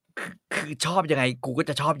คือชอบยังไงกูก็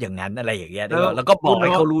จะชอบอย่างนั้นอะไรอย่างเงี้ยแล้วก็บอกให้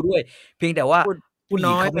เขารู้ด้วยเพียงแต่ว่าผู้ห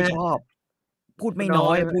ญิงเขาไม่ชอบพูดไม่น้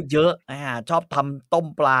อยพูดเยอะชอบทำต้ม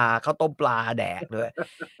ปลาข้าวต้มปลาแดกด้วย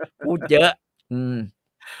พูดเยอะ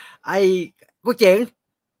ไอ้กูเจ๋ง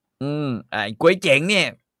ไอ้ก๋วยเจ๋งเนี่ย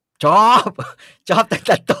ชอบตั้งแ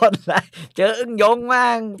ต่ต้นเลยเจออึ้งยงแม่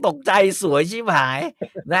งตกใจสวยชิบหาย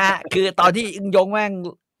นะคือตอนที่อึ้งยงแม่ง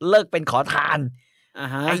เลิกเป็นขอทาน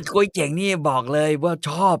ไอ้ก๋วยเจ๋งนี่บอกเลยว่า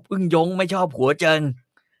ชอบอึ้งยงไม่ชอบหัวเจิง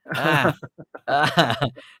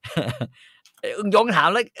อึ้งยงถาม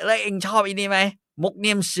แล้วเองชอบอีนี่ไหมมุกเ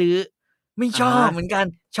นียมซื้อไม่ชอบเหมือนกัน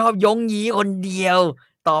ชอบยงยีคนเดียว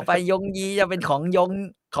ต่อไปยงยีจะเป็นของยง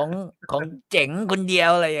ของเจ๋งคนเดียว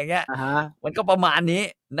อะไรอย่างเงี้ยมันก็ประมาณนี้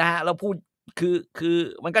นะฮะเราพูดคือ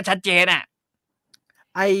มันก็ชัดเจน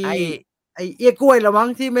ไอเอี้ยกล้วยละมั้ง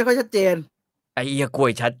ที่ไม่ค่อยชัดเจนไอเอี้ยกล้ว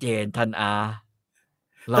ยชัดเจนท่านอา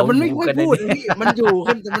แต่มันไม่ค่อยพูดพี่มันอยู่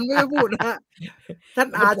ขึ้นแต่มันไม่ค่อยพูดนะท่าน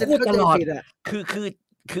อาจะเข้าใจผิด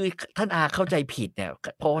คือท่านอาเข้าใจผิดเนี่ย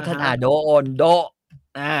เพราะท่านอาโดน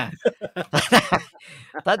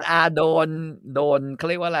ท่านอาโดนเขา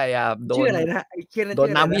เรียกว่าอะไรโดนอะไรนะไอ้เชี่ยโดน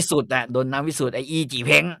น้ำวิสุทธ์โดนน้ำวิสุทธ์ไอ้อีจีเ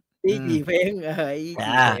พ้ง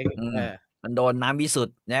มันโดนน้ำวิสุท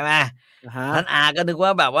ธ์ใช่ไหมท่านอาก็นึกว่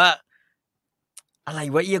าแบบว่าอะไร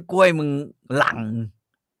วะเอี้ยกล้วยมึงหลัง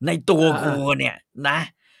ในตัวกูเนี่ยนะ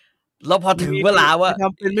แล้วพอถึงเวลาว่าท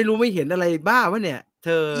ำเป็นไม่รู้ไม่เห็นอะไรบ้าวะเนี่ยเธ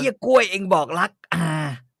อเอี้ยกล้วยเองบอกรัก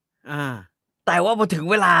แต่ว่าพอถึง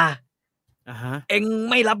เวลาเอง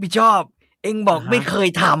ไม่รับผิดชอบเองบอกไม่เคย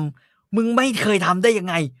ทำมึงไม่เคยทำได้ยัง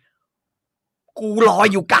ไงกูลอย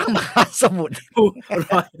อยู่กลางมหาสมุทรกู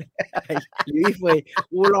ลอยหรือเฟย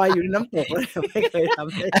กูลอยอยู่ในน้ำตกแล้วไม่เคยท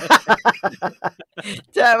ำได้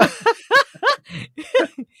ใช่ไหม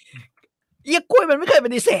เอี้ยกล้วยมันไม่เคยป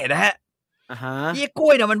ฏิเสธนะฮะเอี้ยกล้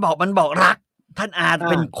วยเนี่ยมันบอกรักท่านอา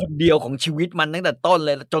เป็นคนเดียวของชีวิตมันตั้งแต่ต้นเล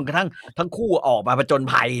ยจนกระทั่งทั้งคู่ออกมาผจญ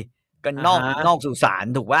ภัยกันนอกสุสาน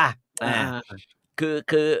ถูกป่ะ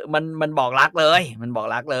คือมันบอกรักเลยมันบอก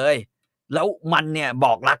รักเลยแล้วมันเนี่ยบ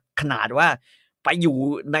อกรักขนาดว่าไปอยู่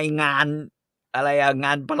ในงานอะไรง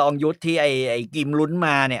านประลองยุทธที่ไอ้กิมลุ้นม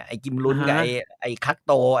าเนี่ยไอ้กิมลุ้นกับไอ้คัตโ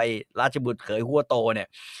ตไอ้ราชบุตรเขยหัวโตเนี่ย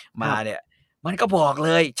มาเนี่ยมันก็บอกเ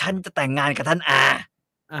ลยฉันจะแต่งงานกับท่านอา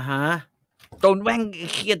จนแม่ง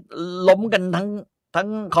เครียดล้มกันทั้ง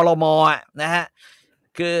ครม.นะฮะ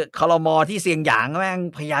คือครม.ที่เสียงหยางแม่ง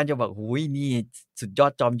พยายามจะบอกหูยนี่สุดยอ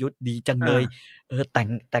ดจอมยุทธดีจังเลยแ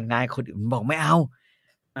ต่งงานคนอื่นบอกไม่เอา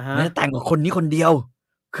แต่งกับคนนี้คนเดียว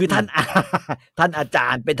คือท่านอาจา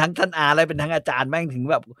รย์เป็นทั้งท่านอาและเป็นทั้งอาจารย์แม่งถึง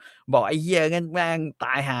แบบบอกไอ้เหี้ยงั้นแม่งต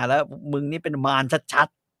ายหาแล้วมึงนี่เป็นมารชัด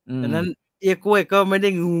ๆดังนั้นเอี้ยกล้วยก็ไม่ได้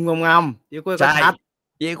งูงามเอี้ยกล้วยก็ชัด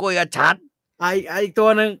เอี้ยกล้วยก็ชัดไอตัว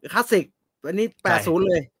นึงคลาสสิกอันนี้80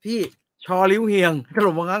เลยพี่ชอลิ้วเฮียงขน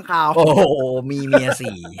มข้างคาวโอ้โหมีเมีย4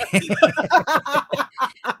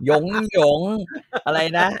หยงอะไร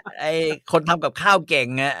นะไอคนทำกับข้าวเก่ง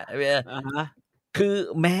คือ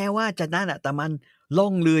แม้ว่าจะนั่นแต่มันล่อ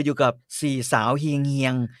งเรืออยู่กับ4สาวเฮียงห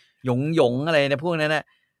ยงอะไรนะพวกนั้น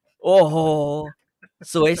โอ้โห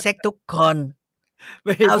สวยเซ็กทุกคนไ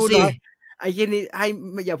ม่เอาสิไอ้ที่นี้ให้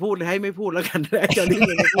อย่าพูดเลยให้ไม่พูดแล้วกันไอ้เจ้านี่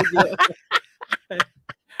มันพูดเยอะ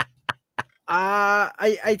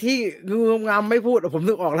ไอ้ที่งูงามไม่พูดผม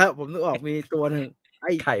นึกออกแล้วผมนึกออกมีตัวนึงไ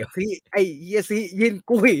อ้ไข่ไอ้เยซียิน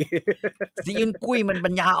กุ้ยซียินกุ้ยมันปั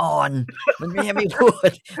ญญาอ่อนมันไม่พูด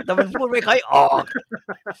แต่มันพูดไม่ค่อยออก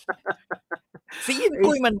ซียิน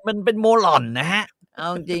กุ้ยมันเป็นโมหล่อนนะฮะเอา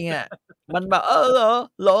จริงมันแบบเ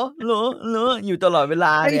หรออยู่ตลอดเวล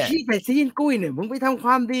าเนี่ยไอ้ขี้ไก่ซียินกุ้ยเนี่ยมึงไปทำคว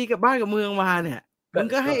ามดีกับบ้านกับเมืองมาเนี่ยมึง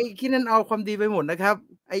ก็ให้ไอ้ขี้นั่นเอาความดีไปหมดนะครับ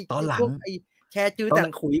ไอ้พวกไอ้แชร์จื้อแต่ง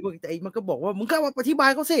ขุยมันก็บอกว่ามึงก็มาอธิบาย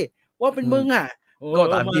เขาสิว่าเป็นมึง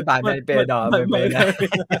ก็อธิบายไม่เป็นดอก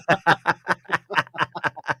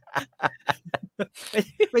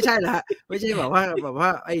ไม่ใช่ละ ไม่ใช่แบบว่า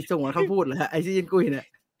ไอ้ส่งเขาพูดเหรอไอ้ซีจินกุ้ยเนี่ย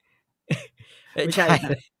ไม่ใช่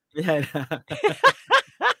ไม่ใช่นะ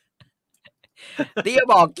เตีย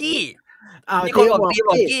บอกกี้มีคนบอกเตีย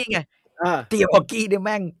บอกกี้ไงเตียบอกกี้เนี่ยแ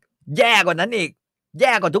ม่งแย่กว่านั้นอีกแ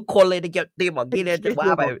ย่กว่าทุกคนเลยเตียบอกกี้เนี่ยจะว่า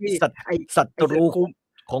ไปศัตรู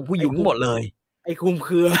ของผู้หญิงหมดเลยไอ้คุมเค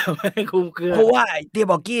รือเพราะว่าเตีย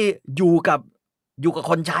บอกกี้อยู่กับ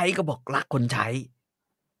คนใช้ก็บอกรักคนใช้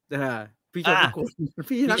พี่ชอบทุกคน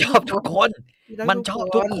พี่ชอบทุกคนมันชอบ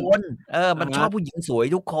ทุกคนมันชอบผู้หญิงสวย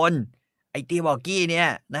ทุกคนไอ้เตียบอกกี้เนี่ย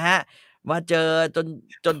นะฮะมาเจอจ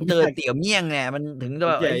นเจอเตี่ยวเมี่ยงเนี่ยมันถึงจะ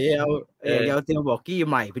เอาเตียวบอกกี้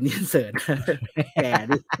ใหม่เป็นอินเสิร์ตแก่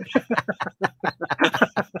ดิ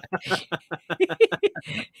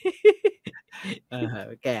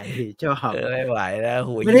แก่ดิชอบไม่ไหวแล้ว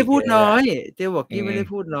ไม่ได้พูดน้อยเตียวบอกกี้ไม่ได้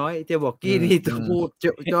พูดน้อยเตียวบอกกี้นี่ต้องพูด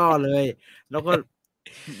จ่อเลยแล้วก็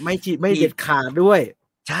ไม่เด็ดขาดด้วย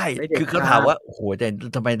ใช่คือเขาถามว่าโอ้โหแต่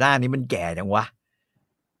ทำไมหน้านี้มันแก่จังวะ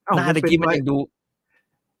หน้าตะกี้มันยังดู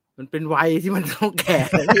มันเป็นวัยที่มันต้องแก่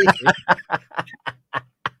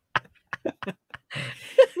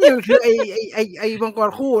นี่มันคือไอ้มังกร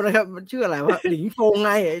คู่นะครับมันชื่ออะไรวะหลินฟงไง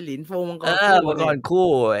ไอ้หลินฟงมังกรคู่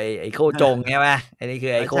ไอ้โคจงใช่ไหมไอ้นี่คื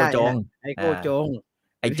อไอ้โคจงไอ้โคจง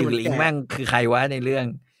ไอ้จือหลิงแม่งคือใครวะในเรื่อง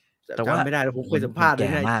แต่ว่าไม่ได้แล้วผมเคยสัมภาษณ์ด้วย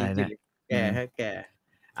นะแก่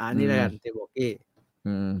นี่แหละเตบอกกี้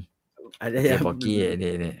เตบอกกี้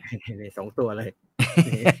นี่2ตัวเลย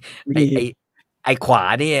ไอ้ขวา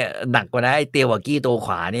นี่หนักกว่านะไอ้เตียวบอกกี้ตัวข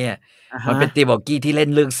วาเนี่ยมันเป็นเตียวบอกกี้ที่เล่น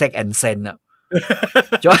เรื่องเซ็กแอนด์เซนอ่ะ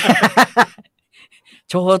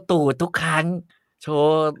โชว์ตูดทุกครั้งโช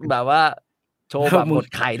ว์แบบว่าโชว์แบบหมด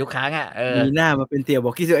ไข่ทุกครั้งอ่ะมีหน้ามาเป็นเตียวบ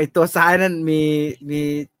อกกี้ไอ้ตัวซ้ายนั่นมี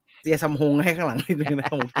เตียซัมฮงให้ข้างหลังนิดนึงนะ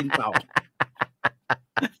ผมกินเปล่า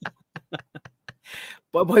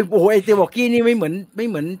โอ้ยเตียวบอกกี้นี่ไม่เหมื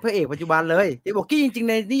อนพระเอกปัจจุบันเลยเตียวบอกกี้จริงๆ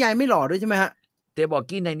ในนิยายไม่หล่อด้วยใช่ไหมฮะเตียวบอก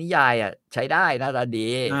กี้ในนิยายอ่ะใช้ได้หน้าตาดี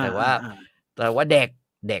แต่ว่าเด็ก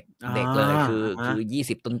เลยคือ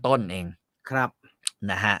20ต้นๆเองครับ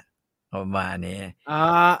นะฮะประมาณนี้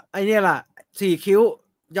ไอเนี่ยล่ะ4คิ้ว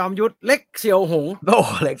ยอมยุทธเล็กเสี่ยวหงโอ้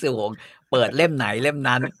เล็กเสี่ยวหงเปิดเล่มไหนเล่ม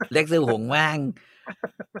นั้นเล็กเสี่ยวหงแม่ง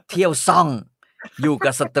เที่ยวซ่องอยู่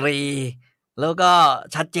กับสตรีแล้วก็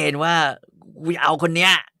ชัดเจนว่ากูเอาคนเนี้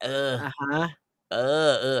ย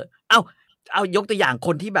เอายกตัวอย่างค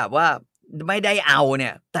นที่แบบว่าไม่ได้เอาเนี่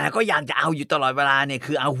ยแต่ก็อยากจะเอาอยู่ตลอดเวลาเนี่ย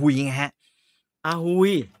คืออาหุยไงฮะอาหุ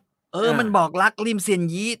ยมันบอกรักริมเซียน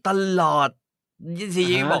ยี้ตลอด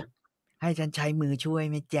ยี้บอกให้ฉันใช้มือช่วย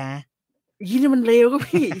ไหมจ๊ะยี่นี่มันเลวก็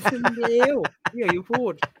พี่มันเลวพี่อย่าพู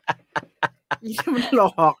ดยี่นี่มันหล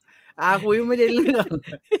อกอาหุยไม่ได้เรื่อง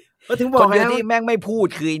เขาถึงบอกคนเดียวที่แม่งไม่พูด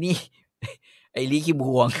คือนี่ไอ้ลีคิมฮ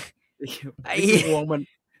วงไอ้คิมฮวงมัน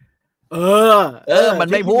มัน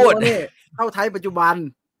ไม่พูดเข้าไทยปัจจุบัน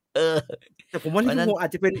แต่ผมว่านี่คิมฮวงอา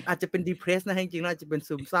จจะเป็น depressed นะจริงๆแล้วอาจจะเป็น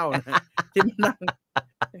ซึมเศร้านะที่มันนั่ง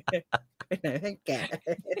ไปไหนให้แก่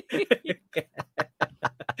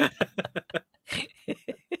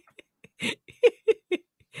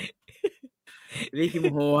ลิคิม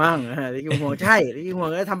ฮวงใช่ลิคิมฮวง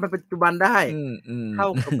ก็ทำเป็นปัจจุบันได้เข้า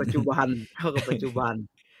กับปัจจุบัน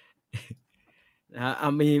นะฮะ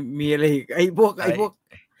มีอะไรอีกไอ้พวกอะ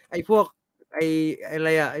ไร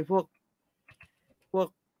อ่ะไอ้พวก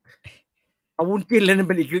อาวุธกินเลยนั่นเ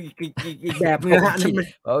ป็นอีกแบบนึงนะฮะนั่นมัน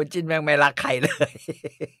อาวุธกินแม่งไม่รักใครเลย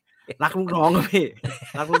รักลูกน้องครับพี่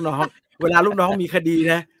รักลูกน้องเวลาลูกน้องมีคดี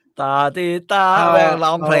นะตาตีตาแม่งร้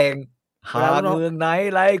องเพลงหาเมืองไหน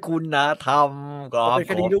ไร้คุณธรรมก็เป็น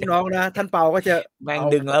คดีลูกน้องนะท่านเปาก็จะแม่ง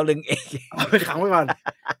ดึงแล้วดึงเองเอาไปขังไว้ก่อน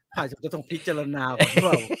อาจจะต้องพิจารณาก่อน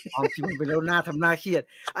ว่าเอาที่มันเป็นแล้วหน้าทำหน้าเครียด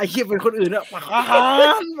ไอ้เครียดเป็นคนอื่นอะมาไอ้เ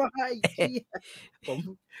ครียดผม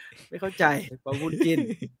ไม่เข้าใจปาวุธกิน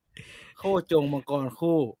โคจงมังกร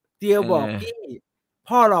คู่เตียวบอกกี้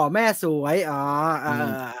พ่อหล่อแม่สวย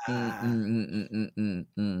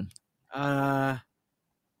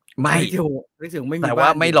ไม่แต่ว่า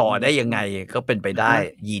ไม่หล่อได้ยังไงก็เป็นไปได้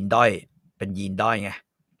ยีนด้อยเป็นยีนด้อยไง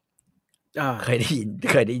เคยได้ยิ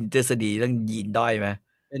นทฤษฎีเรื่องยีนด้อยไหม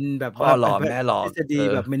เป็นแบบพ่อหล่อแม่หล่อทฤษฎี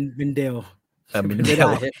แบบเป็นเดลเป็นเดล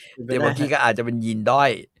เดี๋ยวบางทีก็อาจจะเป็นยีนด้อ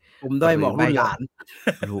ยผมด้อยหมอกลูกหลาน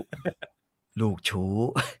ลูกชู้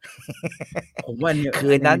ผมว่าเนี่ยคื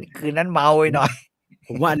นนั้นเมาไปหน่อยผ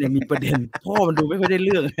มว่าเนี่ยมีประเด็นพ่อมันดูไม่ค่อยได้เ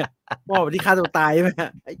รื่องพ่อที่ฆ่าตัวตายใช่ไหม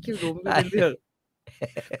ไอ้คิวดูไม่ได้เรื่อง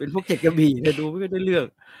เป็นพวกเจ็ดกระบี่เนี่ยดูไม่ได้เรื่อง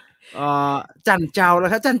จันเจ้าแล้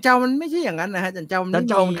วครับจันเจ้ามันไม่ใช่อย่างนั้นนะฮะจันเจ้ามั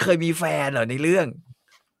นเคยมีแฟนเหรอในเรื่อง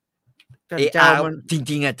จันเจ้ามันจ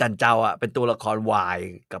ริงๆอ่ะจันเจ้าอ่ะเป็นตัวละครวาย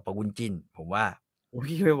กับปะวุ้นจิ้นผมว่าโอ้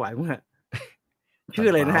พี่ไม่ไหวมั้งชื่อ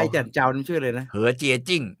อะไรนะไอ้จันเจ้านั่นชื่ออะไรนะเหอเจีย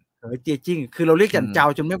จิ้ง เจียจิ้งคือเราเรียกจันเจ้า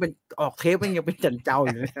จนไม่เป็นออกเทปมันยังเป็นจันเจ้าอ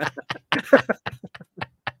ยู่เลย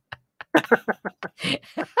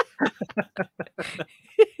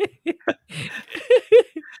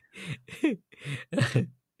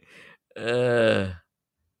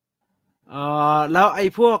แล้วไอ้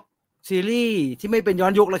พวกซีรีส์ที่ไม่เป็นย้อ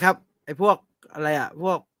นยุคเลยครับไอ้พวกอะไรอ่ะพ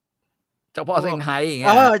วกเจ้าพ่อเซี่ยงไฮ้อย่างเงี้ย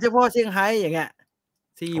เจ้าพ่อเซี่ยงไฮ้อย่างเงี้ย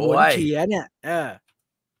สี่หวนเฉียเนี่ย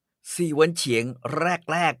สี่หวนเฉียง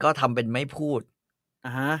แรกก็ทำเป็นไม่พูด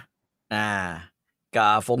กั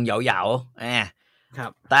บฟงเหยาเหยาครั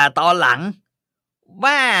บแต่ตอนหลังแ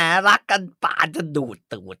ม่รักกันปานจะดูด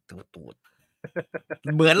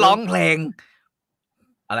เหมือนร้องเพลง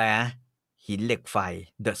อะไรนะหินเหล็กไฟ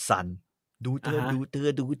The Sun ดูเธอ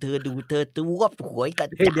ตัวหวยกัน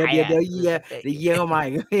เดี๋ยวเยียเข้ามาอี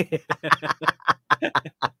ก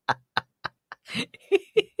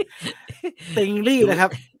ติงลี่นะครับ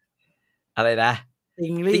อะไรนะติ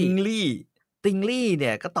งลี่เ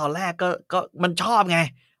นี่ยก็ตอนแรกก็มันชอบไง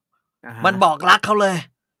มันบอกรักเขาเลย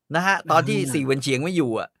นะฮะตอนที่สี่หวนเฉียงไม่อ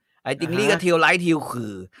ยู่ไอ้ติงลี่ก็เที่ยวไล่เที่ยวคื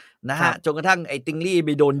อนะฮะจนกระทั่งไอ้ติงลี่ไป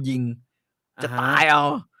โดนยิงจะตายเอา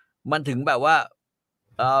มันถึงแบบว่า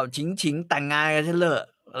ชิงแต่งงานกันเลย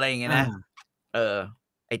อะไรอย่างเงี้ยนะ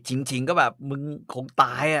ไอ้ชิงก็แบบมึงคงต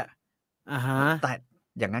ายแต่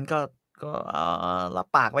อย่างนั้นก็รับ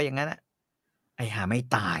ปากไว้อย่างนั้นไอ้หาไม่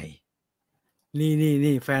ตาย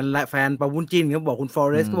นี่แฟนปะวุ้นจินเขาบอกคุณฟอ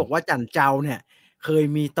เรสต์ก็บอกว่าจันเจ้าเนี่ยเคย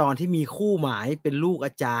มีตอนที่มีคู่หมายเป็นลูกอ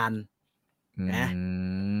าจารย์นะ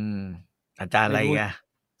อาจารย์อะไรกัน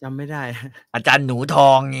จำไม่ได้อาจารย์หนูทอ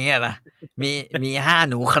งอย่างเงี้ยนะมี5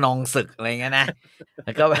หนูขนองศึกอะไรเงี้ยนะแ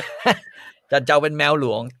ล้วก็จันเจ้าเป็นแมวหล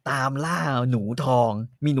วงตามล่าหนูทอง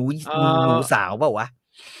มีหนูสาวเปล่าวะ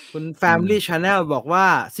คุณ Family Channel บอกว่า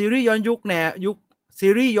ซีรีส์ย้อนยุคซี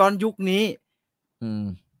รีส์ย้อนยุคนี้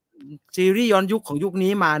ซีรีส์ย้อนยุคของยุค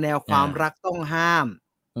นี้มาแนวความรักต้องห้าม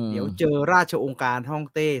เดี๋ยวเจอราชองค์การฮ่อง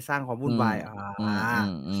เต้สร้างความวุ่นวาย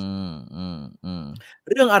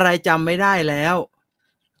เรื่องอะไรจำไม่ได้แล้ว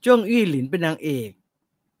เจิ้งอี้หลินเป็นนางเอก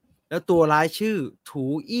แล้วตัวร้ายชื่อถู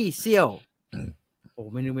อี้เซี่ยวโอ้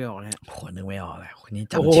ไม่นึกไม่ออกเลยนึกไม่ออกเลยคนนี้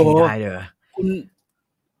จำชื่อได้เลยคุณ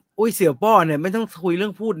อุ้ยเสี่ยวป้อเนี่ยไม่ต้องคุยเรื่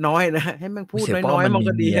องพูดน้อยนะให้มันพูดน้อยๆมัน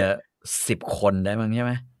ก็ดี10 คนได้มั้งใช่ไ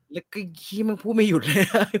หมแล้วก็ขี้มันพูดไม่หยุดเลย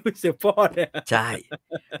อุ้ยเสี่ยวป้อเนี่ยใช่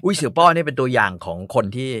อุ้ยเสี่ยวป้อนี่เป็นตัวอย่างของคน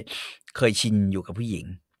ที่เคยชินอยู่กับผู้หญิง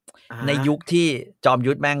ในยุคที่จอม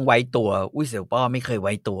ยุทธแม่งไว้ตัวอุ้ยเสี่ยวป้อไม่เคยไ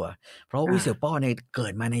ว้ตัวเพราะอุ้ยเสี่ยวป้อเนี่ยเกิ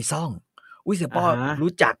ดมาในซ่องอุ้ยเสี่ยวป้อ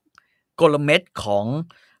รู้จักกลเม็ดของ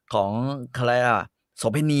อะไรโส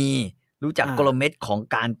เภณีรู้จักกลเม็ดของ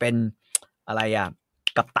การเป็นอะไร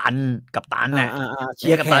กัปตันน่ะเชี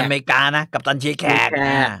ยร์กัปตันอเมริกานะกัปตันเชียร์แขก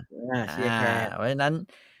เพราะฉะนั้น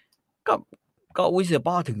ก็อุ้ยเสี่ยว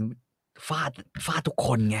ป้อถึงฟาดทุกค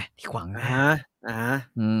นไงที่ขวางหน้า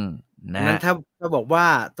นั้นถ้าบอกว่า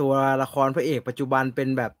ตัวละครพระเอกปัจจุบันเป็น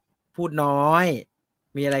แบบพูดน้อย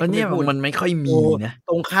มีอะไรก็ไม่พูดมันไม่ค่อยมีนะ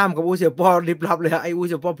ตรงข้ามกับอุ้ยเสี่ยวป้อลิบลับเลยไอ้อุ้ย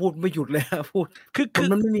เสี่ยวป้อพูดไม่หยุดเลยพูดคือ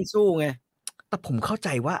มันไม่มีสู้ไงแต่ผมเข้าใจ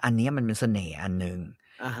ว่าอันนี้มันเป็นเสน่ห์อันนึง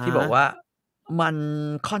ที่บอกว่ามัน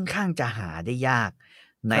ค่อนข้างจะหาได้ยาก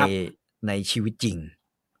ในชีวิตจริง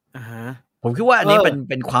ผมคิดว่าอันนี้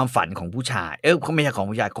เป็นความฝันของผู้ชายเขาไม่ใช่ของ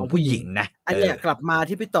ผู้ชายของผู้หญิงนะอันนี้กลับมา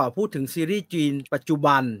ที่พี่ต่อพูดถึงซีรีส์จีนปัจจุ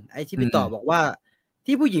บันไอ้ที่พี่ต่อบอกว่า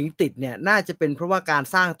ที่ผู้หญิงติดเนี่ยน่าจะเป็นเพราะว่าการ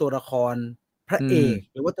สร้างตัวละครพระเอก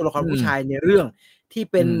หรือว่าตัวละครผู้ชายในเรื่องที่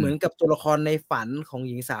เป็นเหมือนกับตัวละครในฝันของ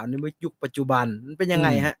หญิงสาวในยุคปัจจุบันมันเป็นยังไง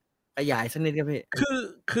ฮะขยายสักนิดครับพี่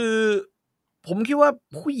คือผมคิดว่า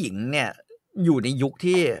ผู้หญิงเนี่ยอยู่ในยุค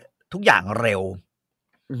ที่ทุกอย่างเร็ว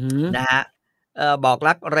นะฮะบอก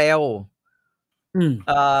รักเร็ว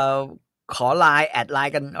ขอไลน์แอดไล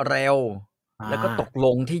น์กันเร็วแล้วก็ตกล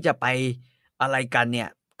งที่จะไปอะไรกันเนี่ย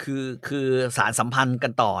คือสารสัมพันธ์กั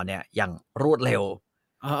นต่อเนี่ยอย่างรวดเร็ว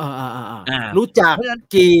รู้จัก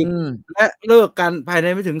จีบและเลิกกันภายใน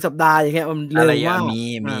ไม่ถึงสัปดาห์อย่างเงี้ยมันเร็วมาก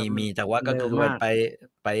มีแต่ว่าก็คือ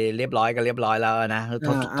ไปเรียบร้อยแล้วนะ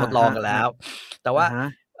ทดลองกันแล้วแต่ว่า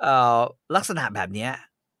ลักษณะแบบเนี้ย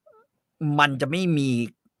มันจะไม่มี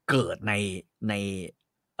เกิดใน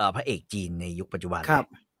พระเอกจีนในยุคปัจจุบัน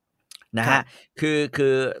นะฮะคื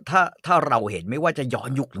อถ้าเราเห็นไม่ว่าจะย้อน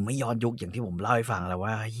ยุคหรือไม่ย้อนยุคอย่างที่ผมเล่าให้ฟังแล้ว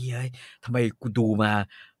ว่าเฮ้ยทำไมกูดูมา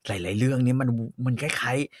หลายๆเรื่องนี้มันคล้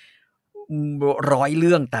ายๆ100เ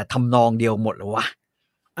รื่องแต่ทำนองเดียวหมดเลยวะ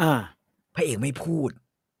พระเอกไม่พูด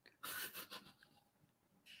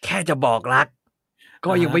แค่จะบอกรัก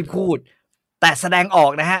ก็ยังไม่พูดแต่แสดงออ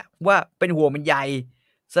กนะฮะว่าเป็นห่วงเป็นใย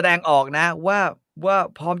แสดงออกนะว่า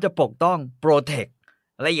พร้อมจะปกต้องโปรเทค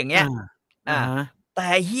อะไรอย่างเงี้ยแต่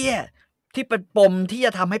เฮียที่เป็นปมที่จ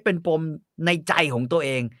ะทำให้เป็นปมในใจของตัวเอ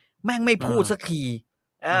ง แม่งไม่พูดสักที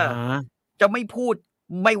จะไม่พูด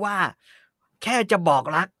ไม่ว่าแค่จะบอก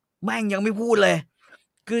รักแม่งยังไม่พูดเลย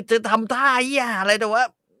คือจะทำท่าอะไรแต่ว่า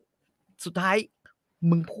สุดท้าย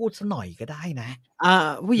มึงพูดซะหน่อยก็ได้นะ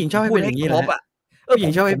ผู้หญิงชอบให้เป็นอย่างนี้แหละผู้หญิ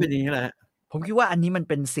งชอบให้เป็นอย่างนี้แหละผมคิดว่าอันนี้มัน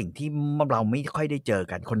เป็นสิ่งที่เราไม่ค่อยได้เจอ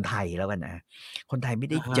กันคนไทยแล้วกันนะคนไทยไม่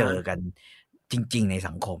ได้เจอกันจริงๆใน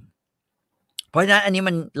สังคมเพราะฉะนั้นอันนี้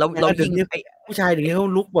มันเราจริงผู้ชายอย่างนี้เขา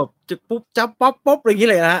ลุกแบบจะปุ๊บจับป๊บอย่างนี้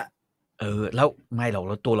เลยนะแล้วไม่หรอกแ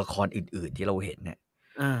ล้วตัวละครอื่นๆที่เราเห็นเนี่ย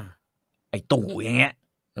ไอ้ตู่อย่างเงี้ย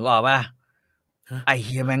นึกออกป่ะไอ้เ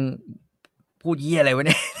ฮียแม่งพูดเหี้ยอะไรวะเ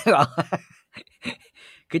นี่ย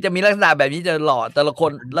คือจะมีลักษณะแบบนี้จะหล่อแต่ละค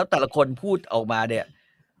นแล้วแต่ละคนพูดออกมาเนี่ย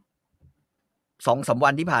2-3 วั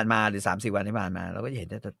นที่ผ่านมาหรือ 3-4 วันที่ผ่านมาเราก็เห็น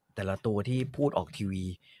แต่ละตัวที่พูดออกทีวี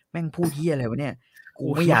แม่งพูดเหี้ยอะไรวะเนี่ยกู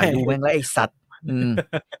ไม่อยากดูแม่งแล้วไอ้สัตว์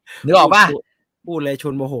นึกออกป่ะพูดอะไรช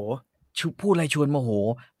วนโมโหพูดอะไรชวนโมโห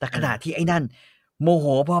แต่ขณะที่ไอ้นั่นโมโห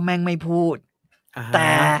เพราะแม่งไม่พูดแต่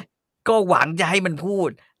ก็หวังจะให้มันพูด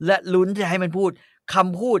และลุ้นจะให้มันพูดค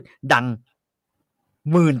ำพูดดัง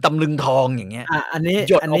หมื่นตำลึงทองอย่างเงี้ยอันนี้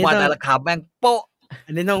หยดออกมาแต่ละคำแม่งโป๊ะ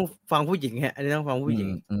อันนี้ต้องฟังผู้หญิงฮะอันนี้ต้องฟังผู้หญิง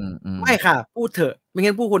ไม่ค่ะพูดเถอะไม่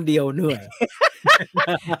งั้นพูดคนเดียวเหนื่อย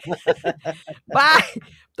ไม่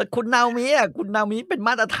แต่คุณนามิเป็นม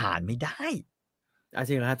าตรฐานไม่ได้จ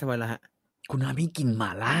ริงเหรอฮะทำไมล่ะฮะคุณนามิกินหม่า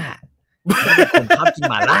ล่าคนชอบกิน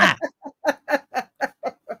หม่าล่า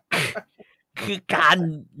คือการ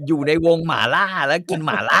อยู่ในวงหม่าล่าแล้วกินห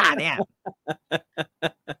ม่าล่าเนี่ย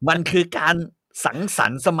มันคือการสังสร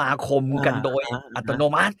รค์สมาคมกันโดยอัตโน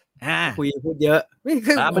มัติคุยพูดเยอะไม่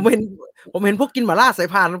คือผมเห็นพวกกินหม่าล่าสาย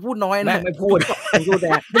พานพูดน้อยนะไม่พูดดูแด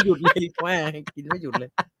กไม่หยุดเลยแม่กินไม่หยุดเลย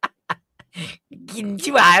กินชิ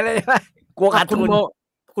บหายเลยกลัวขาดทุน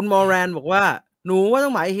คุณมอแรนบอกว่าหนูว่าต้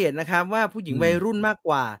องหมายเหตุนะครับว่าผู้หญิงวัยรุ่นมากก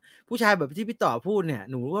ว่าผู้ชายแบบที่พี่ต่อพูดเนี่ย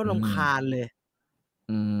หนูก็รำคาญเลย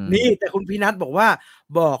นี่แต่คุณพี่นัทบอกว่า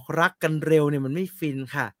บอกรักกันเร็วเนี่ยมันไม่ฟิน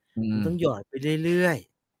ค่ะมันต้องหยอดไปเรื่อย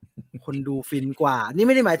ๆคนดูฟินกว่านี่ไ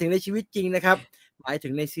ม่ได้หมายถึงในชีวิตจริงนะครับหมายถึ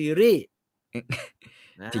งในซีรีส์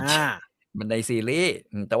มันในซีรีส์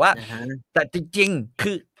แต่ว่าแต่จริงๆ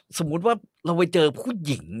คือสมมุติว่าเราไปเจอผู้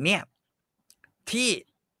หญิงเนี่ย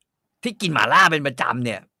ที่กินหม่าล่าเป็นประจำเ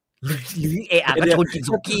นี่ยหรือก็ชวนกิน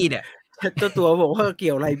สุกี้เนี่ยตัวบอกว่าเ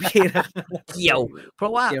กี่ยวอะไรพี่นะเกี่ยวเพรา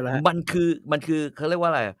ะว่ามันคือเขาเรียกว่า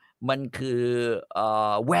อะไรมันคือ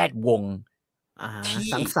แวดวงที่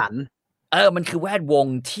สังสรรค์มันคือแวดวง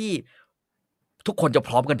ที่ทุกคนจะพ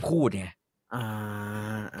ร้อมกันพูดไง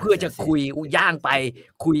เพื่อจะคุยย่างไป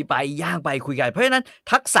คุยไปย่างไปคุยกันเพราะฉะนั้น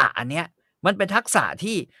ทักษะอันเนี้ยมันเป็นทักษะ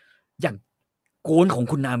ที่อย่างโกนของ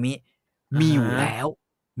คุณนามิมีอยู่แล้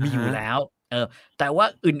วแต่ว่า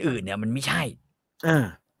อื่นๆเนี่ยมันไม่ใช่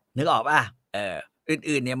นึกออกป่ะ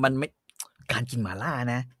อื่นๆเนี่ยมันไม่การกินหม่าล่า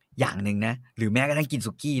นะอย่างหนึ่งนะหรือแม้กระทั่งกิน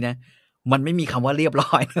สุกี้นะมันไม่มีคำว่าเรียบ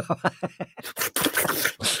ร้อย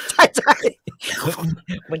ใช่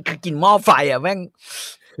มันคือกินหม้อไฟอ่ะแม่ง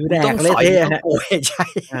คือแดกเละเทะ โอ้ยใช่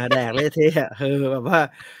แดกเละเทะคือแบบว่า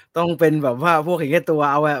ต้องเป็นแบบว่าพวกอย่างเงี้ยตัว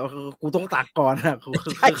เอาอะกูต้องตักก่อนอะคื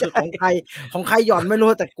อของใครหย่อนไม่รู้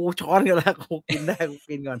แต่กูช้อนกันแล้วกูกินได้กู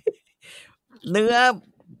กินก่อนเ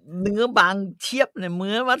นื้อบางเทียบเนี่ยเ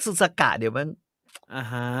นื้อมัตสึสกะเดี๋ยวมัน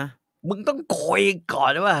มึงต้องโกยก่อ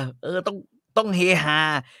นว่าต้องเฮฮา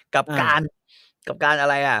กับการอะ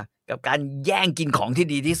ไรอ่ะกับการแย่งกินของที่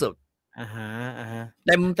ดีที่สุดเ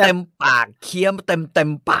ต็มปากเคี้ยวเต็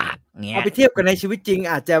มปากเงี้ยเอาไปเทียบกันในชีวิตจริง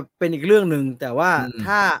อาจจะเป็นอีกเรื่องนึงแต่ว่า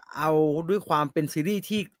ถ้าเอาด้วยความเป็นซีรีส์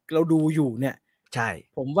ที่เราดูอยู่เนี่ยใช่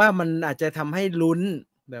ผมว่ามันอาจจะทำให้ลุ้น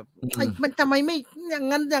แบบมันทำไมไม่อย่าง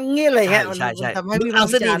นั้นอย่างงี้อะไรเงี้ยใช่ทำให้เอา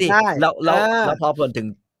ซะดีแล้วพอผลถึง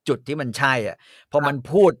จุดที่มันใช่อ่ะพอมัน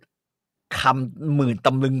พูดคำหมื่นต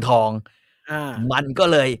ำลึงทองมันก็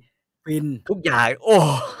เลยฟินทุกอย่างโอ้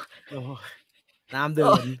น้ำเดิ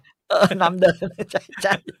นใ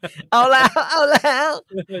ช่เอาแล้วแล้ว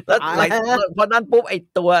พอนั้นปุ๊บไอ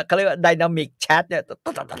ตัวเขาเรียกว่า Dynamic Chat เนี่ย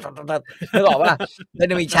นึกออกป่ะ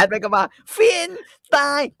Dynamic Chat ไปก็มาฟินต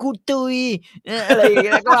ายกูตุยอะไรอย่างเ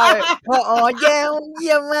งี้ยก็เ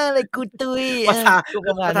ยี่ยมมากเลยกูตุยภาษา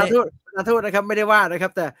โทษนะครับไม่ได้ว่านะครั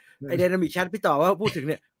บแต่ไอ Dynamic Chat พี่ต่อว่าพูดถึง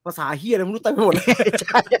เนี่ยภาษาเหี้ยอะไรไม่รู้เต็มไปหมดเลยใ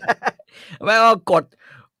ช่ไม่ว่ากด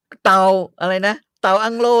เตาอะไรนะเตาอั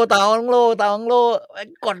งโล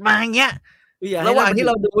กดมาอย่างเงี้ยระหว่างที่เ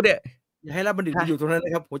ราดูเนี่ยอย่าให้รับบัณฑิตอยู่ตรงนั้นน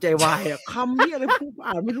ะครับหัวใจวายอ่ะคำนี้อะไรพูด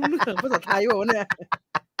อ่านไม่รู้เรื่องภาษาไทยแบบเนี่ย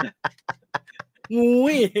งู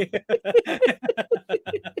ย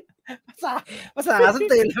ภาษาส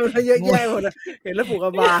เตนแล้วเยอะแยะหมดเห็นแล้วผูกกร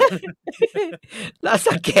ะบาลแล้ว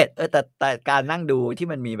สังเกตแต่การนั่งดูที่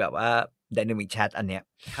มันมีแบบว่า Dynamic Chat อันเนี้ย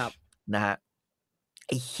ครับนะฮะ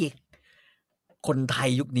ไอ้เหี้ยคนไทย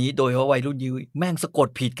ยุคนี้โดยเฉพาะวัยรุ่นนี้แม่งสะกด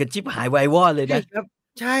ผิดกันชิบหายวายวอดเลย ใช่ นะครับ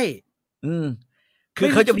ใช่ คือ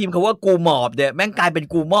เขาจะพิมพ์คำว่ากูหมอบเนี่ยแม่งกลายเป็น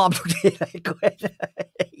กูมอบทุกทีเลยกู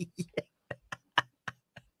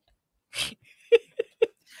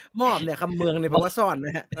มอบเนี่ยคำเมืองเนี่ยแปลว่าซ่อนน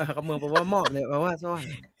ะฮะคำเมืองแปลว่ามอบเนี่ยแปลว่าซ่อน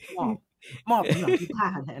มอบเป็นหลังที่ผ้า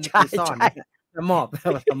เนี่ยอันนี้คือซ่อนแล้วมอบ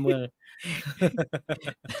คำเมือง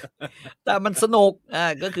แต่มันสนุก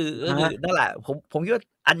ก็คือนั่นแหละผมคิดว่า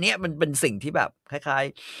อันเนี้ยมันเป็นสิ่งที่แบบคล้าย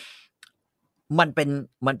ๆมันเ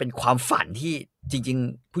ป็นความฝันที่จริง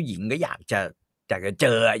ๆผู้หญิงก็อยากจะเจ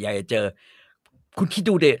ออยากจะเจอคุณคิด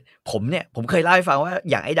ดูดิผมเคยเล่าให้ฟังว่า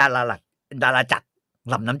อย่างไอ้ดาราจักร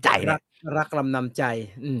ลำน้ำใจเนี่ยรักลำน้ำใจ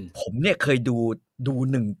ผมเนี่ยเคยดู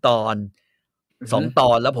1 ตอน2 ต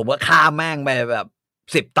อนแล้วผมก็ข้ามแม่งไปแบบ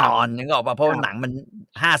10 ตอนนึกออกป่ะเพราะหนังมัน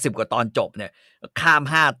50 กว่าตอนจบเนี่ยข้าม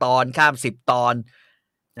5 ตอนข้าม10 ตอน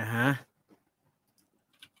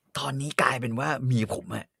ตอนนี้กลายเป็นว่าเมียผม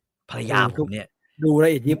ภรรยาผมเนี่ยดูละ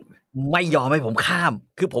เอียดยิบไม่ยอมให้ผมข้าม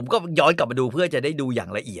คือผมก็ย้อนกลับมาดูเพื่อจะได้ดูอย่าง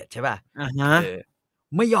ละเอียดใช่ป่ะ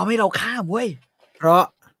ไม่ยอมให้เราข้ามเว้ยเพร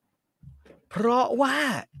าะว่า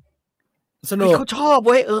สนุกเขาชอบเ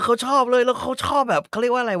ว้ยเขาชอบเลยแล้วเขาชอบแบบเขาเรี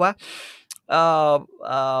ยกว่าอะไรวะ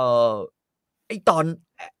ไอตอน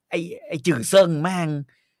ไอจื่อเซิ่งแม่ง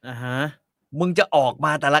มึงจะออกม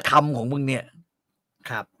าแต่ละคำของมึงเนี่ย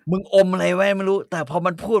ครับมึงอมอะไรไว้ไม่รู้แต่พอ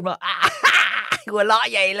มันพูดมาหัวเราะ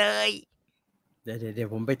ใหญ่เลยเดี๋ยว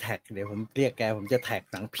ผมไปแท็กเดี๋ยวผมเรียกแกผมจะแท็ก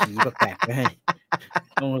หนังผีแปลกๆไว้ให้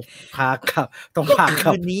ต้องพาขับต้องพา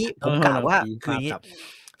ขับคืนนี้ผมกล่าวว่าคืนนี้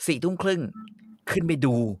4 ทุ่มครึ่งขึ้นไป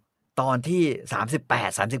ดูตอนที่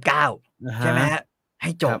38 39ใช่ไหมฮะใ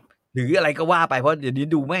ห้จบหรืออะไรก็ว่าไปเพราะเดี๋ยวนี้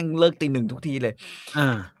ดูแม่งเลิกตี 1ทุกทีเลย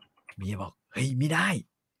เมียบอกเฮ้ยไม่ได้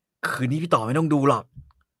คืนนี้พี่ต่อไม่ต้องดูหรอก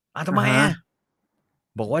ทำไม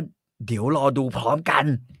บอกว่าเดี๋ยวรอดูพร้อมกัน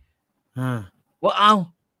ว่า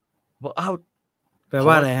บอกแปล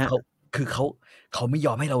ว่าอะไรฮะคือเขาไม่ย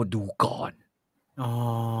อมให้เราดูก่อน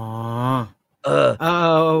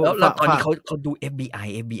แล้วตอนนี้เขาดู FBI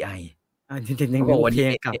จริงๆยังบอกวันนี้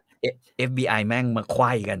FBI แม่งมาไข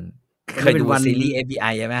ว้กันเคยดูซีรีส์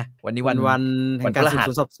FBI ใช่ไหมวันนี้วันแห่งการสืบส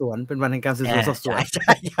วนสอบสวนเป็นวันแห่งการสืบสวนสอบสวนใ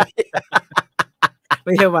ช่ไ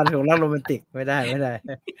ม่ใช่วันของรักโรแมนติกไม่ได้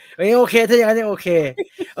โอเคถ้าอย่างนั้นยังโอเค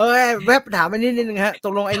แวบถามไปนิดนึงฮะต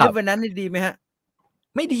กลงไอ้เรื่องวันนั้นนี่ดีไหมฮะ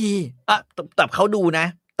ไม่ดีแต่เขาดูนะ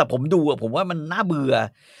แต่ผมดูผมว่ามันน่าเบื่อ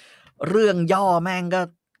เรื่องย่อแม่งก็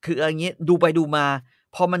คืออย่างงี้ดูไปดูมา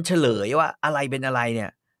พอมันเฉลยว่าอะไรเป็นอะไรเนี่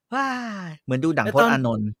ยเหมือนดูหนังพจน์อาน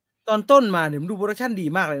นท์ตอนต้นมาเนี่ยผมดูโปรดักชั่นดี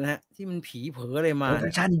มากเลยนะฮะที่มันผีเผลออะไรมาโปรดั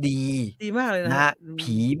กชั่นดีมากเลยนะ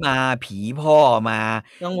ผีมาผีพ่อมา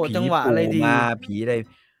จังหวะอะไรดีมาผีอะไร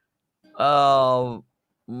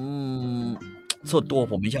ส่วนตัว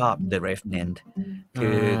ผมไม่ชอบ The Revenant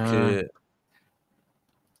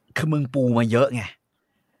คือมึงปูมาเยอะไง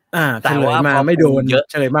แต่ว่ามาไม่โดน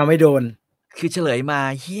เฉลยมาไม่โดนคือเฉลยมา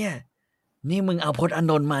เฮียนี่มึงเอาพจน์อา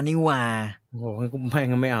นนท์มานี่ว่าโอ้โห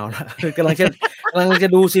ไม่เอาละกำลังจะ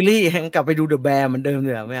ดูซีรีส์กลับไปดู The Bear เหมือนเดิมเล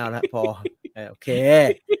ยไม่เอาละพอโอเค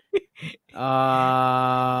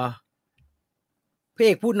พระเอ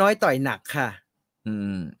กพูดน้อยต่อยหนักค่ะ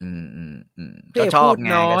พระเอกพูด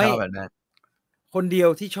น้อยคนเดียว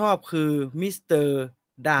ที่ชอบคือมิสเตอร์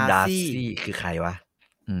ดาร์ซี่คือใครวะ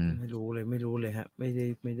ไม่รู้เลยฮะไม่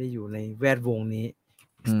ได้อยู่ในแวดวงนี้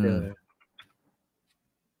มิสเตอร์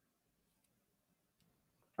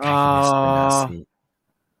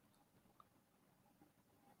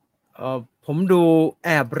ผมดูแอ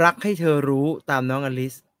บรักให้เธอรู้ตามน้องอลิ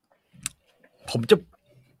สผมจะ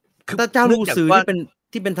คือเจ้าลู่ซื้อ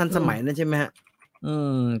ที่เป็นทันสมัยนั่นใช่ไหมฮะ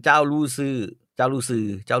เจ้าลู่ซื้อ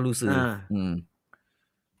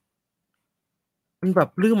มันแบบ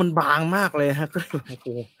เรื่องมันบางมากเลยฮะก็โอ้โห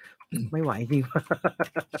ไม่ไหวจริง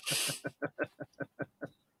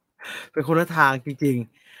เป็นคนละทางจริง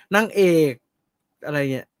ๆนางเอกอะไร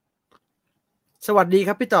เนี่ยสวัสดีค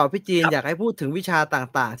รับพี่ต่อพี่จีนอยากให้พูดถึงวิชา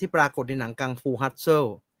ต่างๆที่ปรากฏในหนังกังฟูฮัตเซิล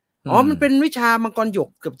มันเป็นวิชามังกรหยก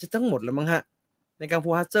เกือบจะทั้งหมดแล้วมั้งฮะในกังฟู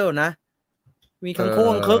ฮัตเซิลนะมีคังโค้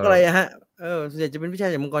งเคิร์กอะไรฮะส่วนใหญ่จะเป็นวิชา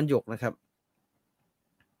จากมังกรหยกนะครับ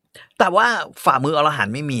แต่ว่าฝ่ามืออรหัน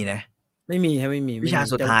ต์ไม่มีนะไม่มีวิชา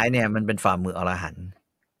สุดท้ายเนี่ยมันเป็นฝ่ามืออรหันต์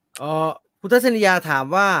พุทธเสนียาถาม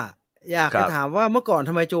ว่าอยากจะถามว่าเมื่อก่อนท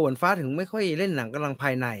ำไมโจหวนฟ้าถึงไม่ค่อยเล่นหนังกำลังภา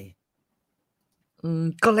ยใน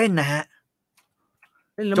ก็เล่นนะฮะ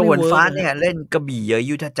โจหวนฟ้าเนี่ยเล่นกระบี่เยอะ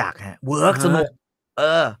ยุทธจักรฮะเวิร์กสนุก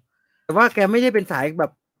แต่ว่าแกไม่ได้เป็นสายแบ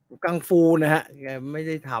บกังฟูนะฮะแกไม่ไ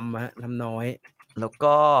ด้ทำทำน้อยแล้ว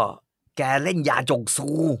ก็แกเล่นยาจงซู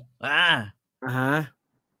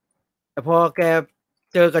แต่พอแก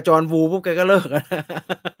เจอกับจอห์นวูปุ๊บแกก็เลิก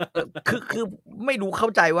คือไม่รู้เข้า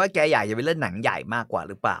ใจว่าแกอยากจะไปเล่นหนังใหญ่มากกว่า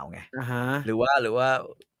หรือเปล่าไงหรือว่า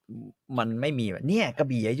มันไม่มีเนี่ยกระ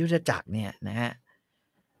บี่ยุทธจักรเนี่ยนะฮะ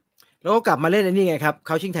แล้วก็กลับมาเล่นไอ้นี่ไงครับเข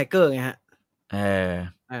าชิงไทเกอร์ไงฮะ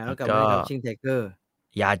แล้วกลับมาเล่นเขาชิงไทเกอร์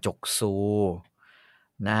ยาจกซู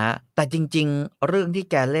นะฮะแต่จริงๆเรื่องที่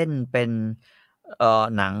แกเล่นเป็น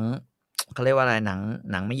หนังเขาเรียกว่าอะไรห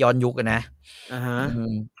นังไม่ย้อนยุคนะ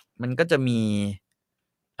มันก็จะมี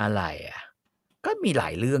อะไรก็มีหลา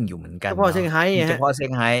ยเรื่องอยู่เหมือนกันเฉพาะเซี่ยงไฮ้เฉพาะเซี่ย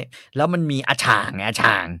งไฮ้แล้วมันมีอาช่าง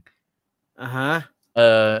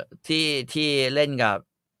ที่เล่นกับ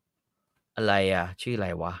อะไรชื่ออะไร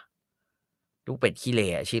วะลูกเป็ดขี้เหร่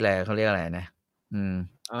ชื่ออะไรเขาเรียกอะไรนะ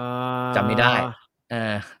จำไม่ได้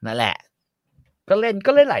นั่นแหละก็เ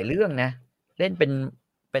ล่นหลายเรื่องนะเล่นเ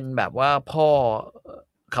ป็นแบบว่าพ่อ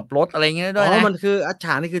ขับรถอะไรเงี้ยด้วยนะมันคืออา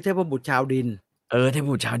ช่างนี่คือเทพบุตรชาวดินเทพ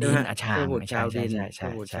บุตรชาวดินอาช่างเทพบุตรชาวดิ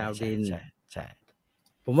นใช่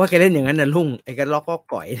ผมว่าแกเล่นอย่างนั้นน่ะลุงไอ้กระลอกก็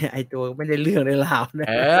ก่อยเนี่ยไอ้ตัวไม่ได้เรื่องได้ราวนะ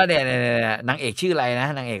เนี่ยนางเอกชื่ออะไรนะ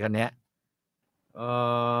นางเอกคนเนี้ย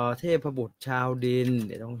เทพบุตรชาวดินเ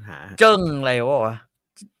ดี๋ยวต้องหาเจิ้งอะไรวะ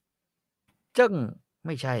เจิ้งไ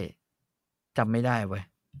ม่ใช่จำไม่ได้เว้ย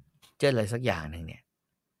เจิ้งอะไรสักอย่างหนึ่งเนี่ย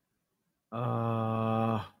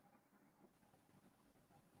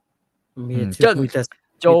มีเจิ้งมีแ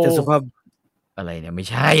ต่สุภาพอะไรเนี่ยไม่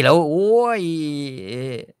ใช่แล้วโอ้ย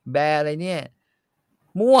แบร์อะไรเนี่ย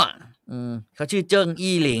มั่วเขาชื่อเจิ้ง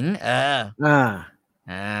อี้หลิง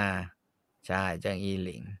ใช่เจิ้งอี้ห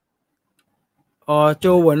ลิงโจ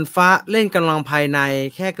หวนฟ้าเล่นกำลังภายใน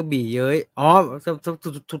แค่กระบี่เย้ย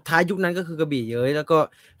สุดท้ายยุคนั้นก็คือกระบี่เย้ยแล้วก็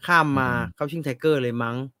ข้ามมาเข้าชิงไทเกอร์เลย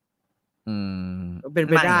มั้งเป็นไ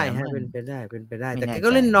ปได้ฮะเป็นไปได้แต่แกก็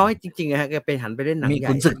เล่นน้อยจริงๆฮะแกไปหันไปเล่นหนังใหญ่มี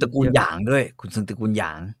ขุนศึกตระกูลหยางด้วยขุนศึกตระกูลหย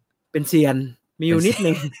างเป็นเซียนมีอยู่นิด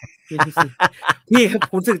นึงพี่ครับ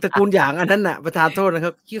ขุนศึกตระกูลหยางอันนั้นน่ะประธานโทษนะค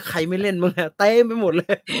รับที่ใครไม่เล่นมึงเต็มไปหมดเล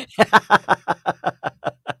ย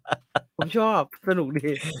ผมชอบสนุกดี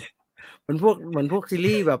เหมือนพวกซี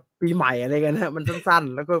รีส์แบบปีใหม่อะไรกันฮะมันสั้น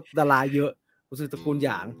ๆแล้วก็ดาราเยอะขุนศึกตระกูลหย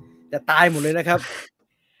างแต่ตายหมดเลยนะครับ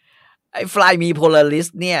ไอ้ Fly Me Polaris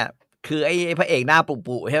เนี่ยคือไอ้พระเอกหน้า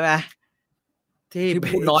ปุใช่ไหมที่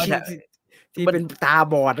พูดน้อยที่เป็นตา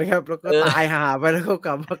บอดนะครับแล้วก็ตายห่าไปแล้วก็ก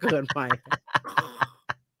ลับมาเกิดใหม่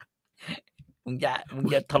มึง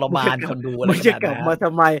จะทรมานคนดูอะไร มึงจะกลับมาท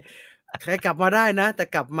ำไมใครกลับมาได้นะแต่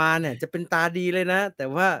กลับมาเนี่ยจะเป็นตาดีเลยนะแต่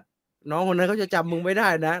ว่าน้องคนนั้นเขาจะจำมึงไม่ได้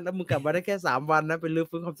นะแล้วมึงกลับมาได้แค่3 วันนะเป็นลื้อ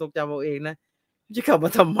ฟื้นความทรงจำเอาเองนะมึงจะกลับมา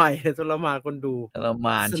ทำไมทรมานคนดูทรม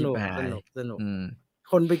านสนุก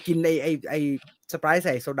คนไปกินไอสไปร์ใ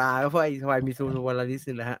ส่โซดาก็เพราะไอ้ทวายมีซูวาลาริส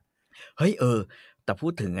นี่แหละฮะเฮ้ยแต่พู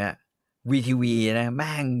ดถึงVTV นะแ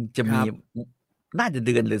ม่งจะมีน่าจะเ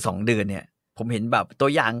ดือนหรือ2 เดือนเนี่ยผมเห็นแบบตัว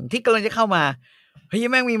อย่างที่กำลังจะเข้ามาเฮ้ย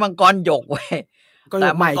แม่งมีมังกรหยกเว้ยแต่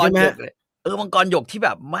มังกรหยกมังกรหยกที่แบ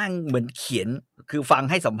บแม่งเหมือนเขียนคือฟัง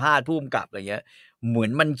ให้สัมภาษณ์ผู้กำกับอะไรเงี้ยเหมือน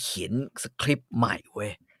มันเขียนสคริปต์ใหม่เว้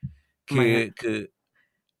ยคือ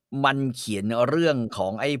มันเขียนเรื่องขอ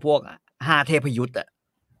งไอ้พวก5 เทพยุทธ์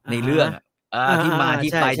ในเรื่องที่มา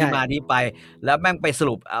ที่ไปแล้วแม่งไปส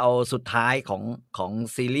รุปเอาสุดท้ายของ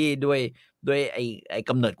ซีรีส์ด้วยไอ้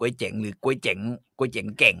กำเนิดก๋วยเจ๋งหรือก๋วยเจ๋ง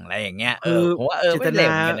เก่งอะไรอย่างเงี้ยผมว่าเจ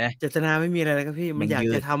ตนาไม่มีอะไรเลยครับพี่มันอยาก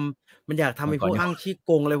จะทำไอ้พวกอ้างชี้โ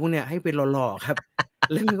กงอะไรพวกเนี้ยให้เป็นหล่อๆครับ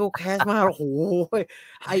แล้วมันก็แคสมากโอ้โห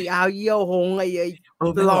ไอ้อาวเยี่ยวหงไอ้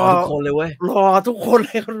หล่อทุกคนเลยเว้ยหล่อทุกคนเ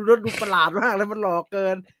ลยเขาดูประหลาดมากแล้วมันหล่อเกิ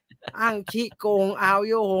นอ้างชี้โกงอาวเ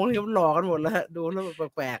ยี่ยวหงนี่มันหล่อกันหมดแล้วดูแล้ว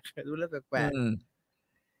แปลกๆดูแล้วแปลก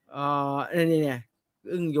เนี่ย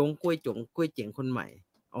อึ้งยงกล้วยเจ๋งคนใหม่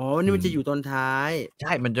นี่มันจะอยู่ตอนท้ายใ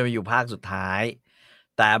ช่มันจะอยู่ภาคสุดท้าย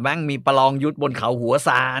แต่แม่งมีประลองยุทธบนเขาหัวซ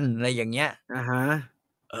านอะไรอย่างเงี้ย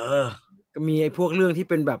ก็มีไอ้พวกเรื่องที่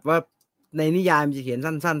เป็นแบบว่าในนิยายมันจะเขียน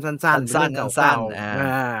สั้นๆใ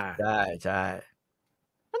ช่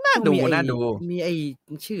น่าดูมีไอ้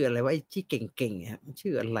ชื่ออะไรวะไอ้ที่เก่งๆฮะมัน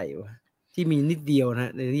ชื่ออะไรวะที่มีนิดเดียวน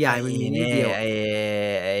ะในนิยายมันมีนิดเดียวไ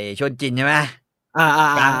อ้ชนจินใช่ไหม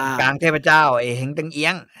กลางเทพเจ้าไอ้เฮงเต็งเอี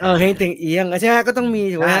ยงเฮงเต็งเอียงใช่ไหมก็ต้องมี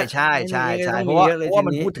ถูกไหมใช่เพราะว่า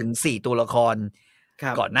มันพูดถึง4 ตัวละคร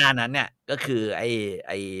ก่อนหน้านั้นเนี่ยก็คือไอ้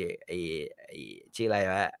ชื่ออะไร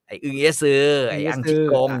วะไอ้อึงเอซือไอ้อังชิ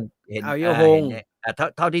กงเห็นเอาเยี่ยหง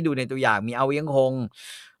เท่าที่ดูในตัวอย่างมีเอาเยี่ยงหง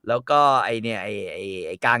แล้วก็ไอ้เนี่ยไ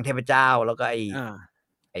อ้กลางเทพเจ้าแล้วก็ไ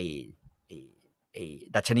อ้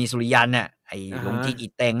ดัชนีสุริยันเนี่ยไอ้หลงจิกอี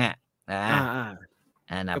เต็ง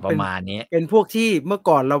ประมาณนี้เป็นพวกที่เมื่อ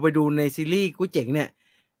ก่อนเราไปดูในซีรีส์กุ้ยเจ๋งเนี่ย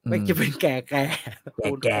มันจะเป็นแก่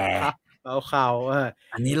ข่าว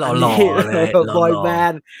อันนี้หล่อเลยบอยแบ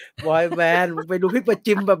นด์มึงไปดูพี่ประ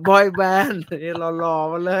จิมแบบบอยแบนด์นี่หล่อ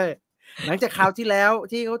มาเลยหลังจากคราวที่แล้ว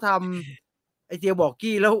ที่เขาทำไอเจียบอก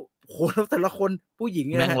กี้แล้วโหแล้วแต่ละคนผู้หญิงแ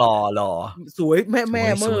ม่งนะฮะหล่อสวยแม่เมอ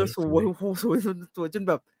สวย สวย โอ้โหสวยจน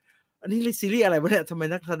แบบ อันนี้ซีรีส์อะไรวะเนี่ยทำไม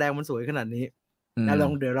นักแสดงมันสวยขนาดนี้เดี๋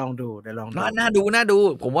ยวลองดูน่าดู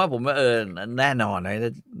ผมว่าแน่นอนนะ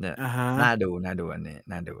เนี่ยน่าดูอันนี้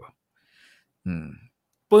น่าดู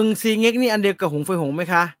ปึงซีเง็กนี่อันเดียวกับหงเฟยหงไหม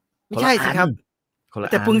คะไม่ใช่สิครับ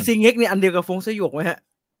แต่ปึงซีเง็กนี่อันเดียวกับฟงสยกไหมฮะ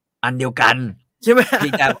อันเดียวกันใช่ไหมจริ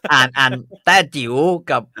งกับอ่านแต้จิ๋ว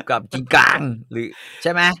กับจิงกลางหรือใ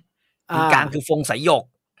ช่ไหมจิงกลางคือฟงสยก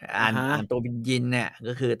อ่านตัวบินยินเนี่ย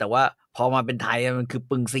ก็คือแต่ว่าพอมาเป็นไทยมันคือ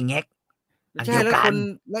ปึงซีเง็กอันเดียวกัน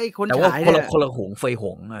แล้วไอ้คนแต่ว่า ฉายเนี่ยคนละหงเฟยห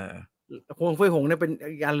งหงเฟยหงเนี่ยเป็น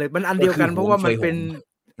อันเลยมันอันเดียวกันเพราะว่ามันเป็น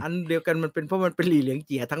อันเดียวกันมันเป็นเพราะมันเป็นหลี่เหลียงเ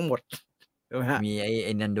จี๋ยทั้งหมดใช่ไหมฮะมีไ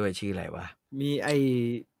อ้นั่นด้วยชื่ออะไรวะมีไ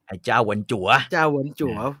อ้เจ้าหวนจั๋ว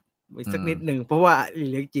อีกสักนิดหนึ่งเพราะว่าหลี่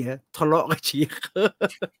เหลียงเจี๋ยทะเลาะกับชี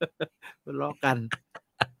ทะเลาะกัน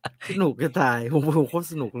สนุกจะตายผมโคตร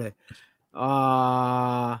สนุกเลย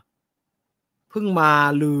เพิ่งมา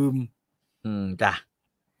ลืมจ้ะ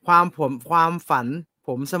ความฝันผ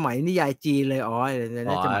มสมัยนิยายจีนเลย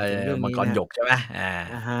น่าจะหมายถึงเรื่องนี้มังกรหยกใช่ไหม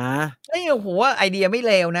ฮะผมว่าไอเดียไม่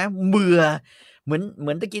เลวนะเบื่อเห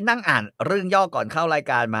มือนตะกี้นั่งอ่านเรื่องย่อก่อนเข้าราย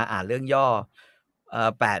การมาอ่านเรื่องย่อ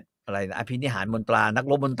8อะไรนะอภินิหารมนตรานัก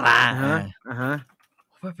รบมนตรา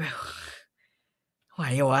ไหว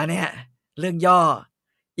วะเนี่ยเรื่องย่อ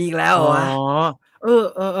อีกแล้ววะ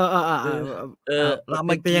รา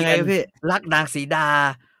มเกียรติ์รักนางสีดา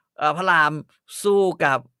พระรามสู้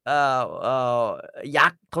กับยั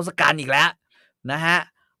กษ์ทศกัณฐ์อีกแล้วนะฮะ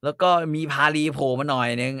แล้วก็มีพาลีโผล่มาหน่อย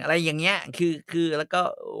นึงอะไรอย่างเงี้ยคือแล้วก็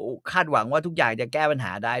คาดหวังว่าทุกอย่างจะแก้ปัญห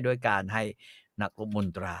าได้ด้วยการให้นักรบมน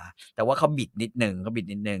ตราแต่ว่าเขาบิดนิดหนึ่ง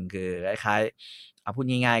คือคล้ายๆพูด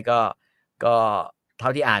ง่ายๆก็เท่า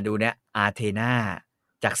ที่อ่านดูเนี่ยอาเทนา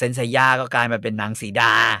จากเซนไซย่าก็กลายมาเป็นนางสีด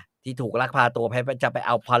าที่ถูกลักพาตัวจะไปเ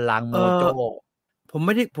อาพลังโมโจผมไ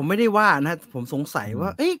ม่ได้ว่านะผมสงสัยว่า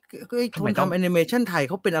คนทำแอนิเมชันไทยเ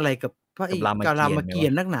ขาเป็นอะไรกับพระรามเกียร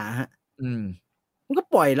ติ์นักหนาฮะมันก็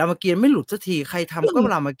ปล่อยรามเกียรติ์ไม่หลุดสักทีใครทำก็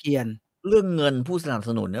รามเกียรติ์เรื่องเงินผู้สนับส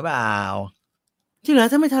นุนหรือเปล่าจริงเหรอ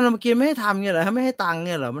ถ้าไม่ทำรามเกียรติ์ไม่ให้ทำเงี้ยเหรอไม่ให้ตังค์เ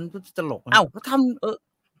งี้ยเหรอมันตลกเขาท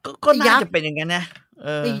ำก็น่าจะเป็นอย่างนั้นนะ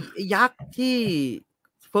ไอ้ยักษ์ที่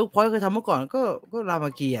เฟิร์กพอยต์เคยทำเมื่อก่อนก็ราม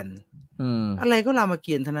เกียรติ์อะไรก็รามเ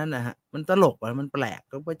กียรติ์เท่านั้นนะฮะมันตลกมันแปลก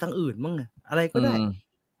ก็ไปทางอื่นมั้งอะไรก็ได้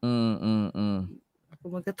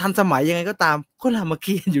มันก็ทันสมัยยังไงก็ตามก็รามเ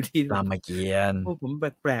กียรติ์อยู่ดีรามเกียรติ์ผมแ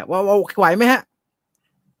ปลกๆว่าไหวไหมฮะ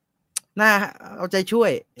น่าเอาใจช่ว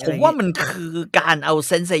ยผมว่ามันคือการเอาเ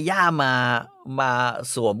ซนเซย่ามา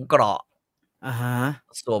สวมเกราะ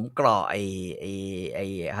สวมเกราะไอ้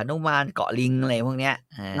หนุมานเกาะลิงอะไรพวกเนี้ย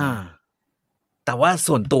แต่ว่า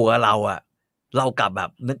ส่วนตัวเรากลับแบ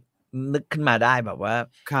บนึกขึ้นมาได้แบบว่า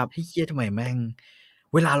เฮ้ยเหี้ยทำไมแม่ง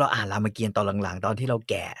เวลาเราอ่านรามเกียรติ์ตอนหลังๆตอนที่เรา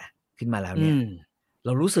แก่ขึ้นมาแล้วเนี่ยเร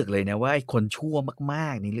ารู้สึกเลยนะว่าไอ้คนชั่วมา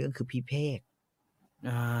กๆในเรื่องคือพี่เพก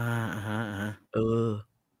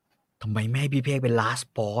ทำไมไม่ให้พี่เพกเป็น last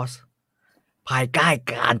boss ภายใต้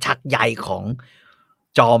การชักใยของ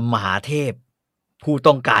จอมมหาเทพผู้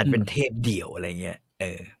ต้องการเป็นเทพเดี่ยวอะไรเงี้ย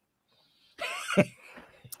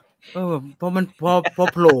พอ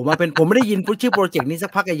โผล่มาเป็นผมไม่ได้ยินชื่อโปรเจกต์นี้สั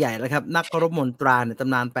กพักใหญ่ๆแล้วครับนักรบมนตราเนี่ยต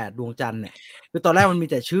ำนาน8ดวงจันทร์เนี่ยคือตอนแรกมันมี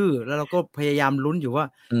แต่ชื่อแล้วเราก็พยายามลุ้นอยู่ว่า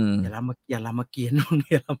อย่ารามเกียรติ์รามเกียร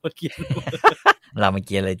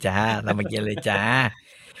ติ์เลยจ้ารามเกียร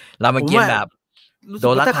ติ์แบบโด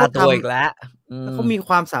นลักพาตัวอีกแล้วเขามีค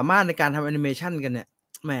วามสามารถในการทำแอนิเมชันกันเนี่ย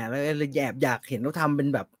แหมแล้วอยากเห็นเขาทำเป็น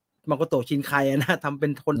แบบมาโกโตะชินไคนะทำเป็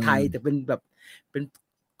นคนไทยแต่เป็นแบบ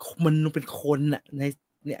มันเป็นคนน่ะใน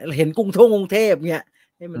เนี่ยเห็นกรุงเทพเนี่ย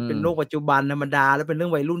ให้มันเป็นโลกปัจจุบันธรรมดาแล้วเป็นเรื่อ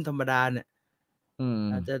งวัยรุ่นธรรมดาเนี่ย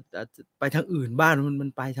อาจจะไปทางอื่นบ้านมั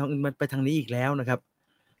นไปทางอื่นมันไปทางนี้อีกแล้วนะครับ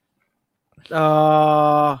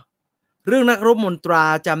เรื่องนักรบมนตรา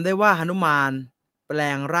จำได้ว่าหนุมานแปล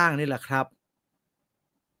งร่างนี่แหละครับ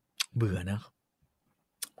เบื่อนะ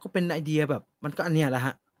ก็เป็นไอเดียแบบมันก็อันเนี้ยแหละฮ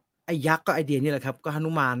ะไอ้ยักษ์ก็ไอเดียนี่แหละครับก็ห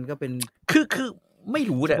นุมานก็เป็นคือไม่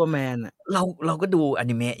รู้แต่ซูเปอร์แมนเราก็ดูอ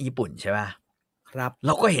นิเมะญี่ปุ่นใช่ป่ะครับเ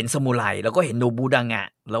ราก็เห็นซามูไรเราก็เห็นโนบุดังะ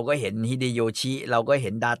เราก็เห็นฮิเดโยชิเราก็เห็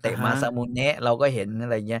นดาเตะมาซามุเนะเราก็เห็นอะ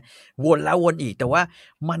ไรเงี้ยวนแล้ววนอีกแต่ว่า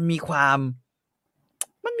มันมีความ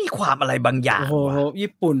อะไรบางอย่างโอ้โห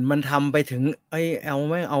ญี่ปุ่นมันทำไปถึงเ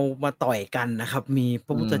อามาต่อยกันนะครับมีพ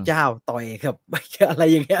ระพุทธเจ้าต่อยกับอะไร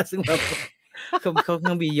อย่างเงี้ยซึ่งแบบเขาค่อนข้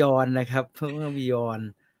างบียอนนะครับเขาค่อนข้างบียอน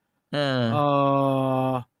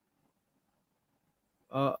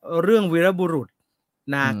เรื่องวีรบุรุษ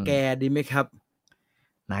นาแกดีไหมครับ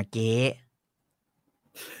นาเก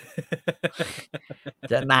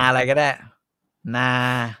จะนาอะไรก็ได้นา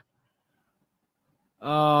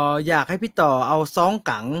อยากให้พี่ต่อเอาซ้อง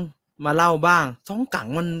กังมาเล่าบ้างซ้องกัง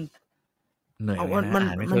มันเหนื่อยนะ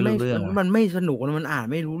อ่านไม่ค่อยรู้เรื่องมันไม่สนุกมันอ่าน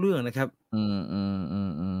ไม่รู้เรื่องนะครับ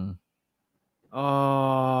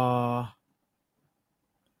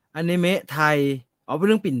อนิเมะไทยเป็นเ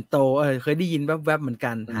รื่องปิ่นโตเคยได้ยินแวบๆเหมือน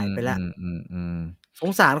กันหายไปแล้วส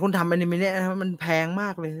งสารคนทำอนิเมะเนี่ยมันแพงมา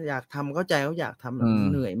กเลยอยากทำเข้าใจเขาอยากทำแบบ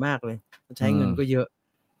เหนื่อยมากเลยใช้เงินก็เยอะ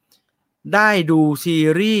ได้ดูซี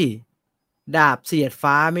รีส์ดาบเสียด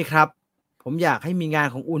ฟ้าไหมครับผมอยากให้มีงาน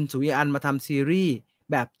ของอุนสุยอันมาทำซีรีส์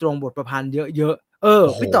แบบตรงบทประพันธ์เยอะ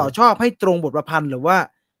ๆพี่ต่อชอบให้ตรงบทประพันธ์หรือว่า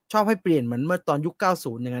ชอบให้เปลี่ยนเหมือนเมื่อตอนยุค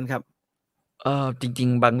90อย่างนั้นครับจริง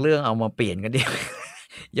ๆบางเรื่องเอามาเปลี่ยนก็ดี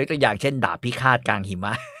ยกตัวอย่างเช่นดาบพิฆาตกลางหิม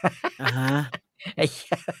ะไอ้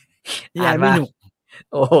นิยายไม่หนุก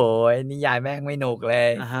โอ้โหนิยายแม่งไม่หนุกเลย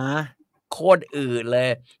โคตรอืดเลย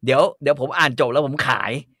เดี๋ยวผมอ่านจบแล้วผมขา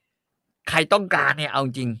ยใครต้องการเนี่ยเอาจ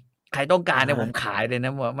ริงใครต้องการเนี่ยผมขายเลยน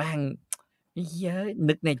ะว่าแม่งเหี้ย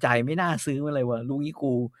นึกในใจไม่น่าซื้อมาเลยวะลูกนี้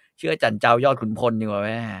กูเชื่อจันเจ้ายอดขุนพลดีกว่าแ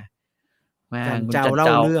ม่จันเจ้าเล่า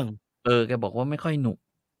เรื่องแกบอกว่าไม่ค่อยหนุก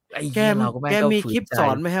ไอ้แกมีคลิปสอ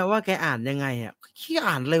นไหมฮะว่าแกอ่านยังไงอ่ะขี้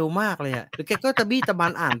อ่านเร็วมากเลยอ่ะหรือแกก็ตะบี้ตะบั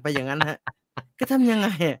นอ่านไปอย่างนั้นฮะแกทำยังไง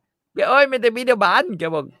ไม่แต่บี้ตะบันแ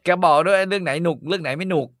กบอกด้วยเรื่องไหนหนุกเรื่องไหนไม่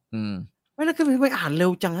หนุกไม่แล้วก็ไปอ่านเร็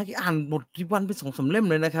วจังฮะแกอ่านบทวันเป็น2-3 เล่ม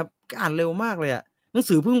เลยนะครับแกอ่านเร็วมากเลยอ่ะหนัง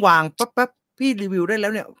สือเพิ่งวางแป๊บพี่รีวิวได้แล้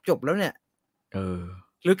วเนี่ยจบแล้วเนี่ย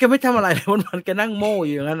หรือแกไม่ทำอะไรเลยวันๆแกนั่งโม่อ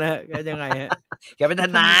ยู่อย่างนั้นนะฮะแกยังไงฮะแกเป็นท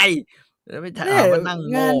นายเนี่ย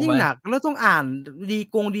งานยิ่งหนักแล้วต้องอ่าน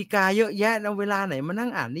ดีกาเยอะแยะแล้วเวลาไหนมานั่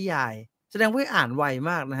งอ่านนิยายแสดงว่าอ่านไว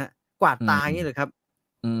มากนะฮะกวาดตาอย่างนี้เลยครับ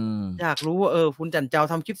อยากรู้ว่าคุณจันเจ้า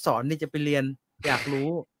ทำคลิปสอนนี่จะไปเรียนอยากรู้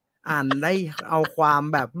อ่านได้เอาความ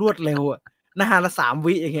แบบรวดเร็วหน้าละ3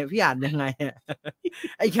 วิอย่างเงี้ยพี่อ่านยังไง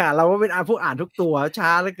ไอ้ข่าเราก็เป็นพวกอ่านทุกตัวช้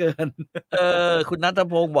าเหลือเกินคุณณัฐ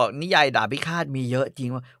พงศ์บอกนิยายดาบพิฆาตมีเยอะจริง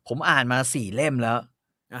ว่าผมอ่านมา4 เล่มแล้ว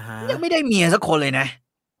ยังไม่ได้เมียสักคนเลยนะ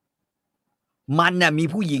มันน่ะมี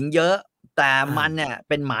ผู้หญิงเยอะแต่มันเนี่ยเ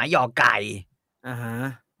ป็นหมาหยอกไก่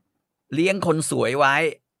เลี้ยงคนสวยไว้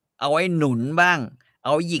เอาไว้หนุนบ้างเอ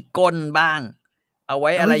าหยิกก้นบ้างเอาไ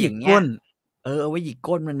ว้อะไรอย่างเงี้ยเอาไว้หยิก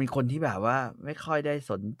ก้นมันเป็นคนที่แบบว่าไม่ค่อยได้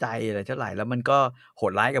สนใจอะไรเท่าไหร่แล้วมันก็โห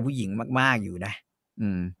ดร้ายกับผู้หญิงมากๆอยู่นะ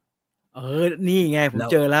นี่ไงผม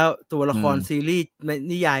เจอแล้วตัวละครซีรีส์ใน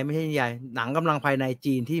นิยายไม่ใช่นิยายหนังกำลังภายใน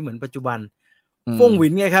จีนที่เหมือนปัจจุบันฟงหวิ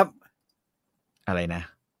นไงครับอะไรนะ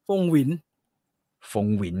ฟงหวิน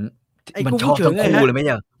มันชอบทั้งคู่เลยไหมเ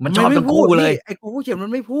นี่ยมันชอบทั้งคู่เลยไอ้กูผู้เขียนมั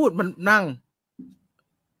นไม่พูดมันนั่ง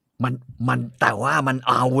มันแต่ว่ามัน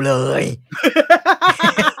เอาเลย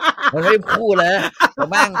มันไม่พูดเลยแต่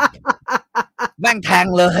แม่งแทง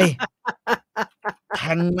เลยแท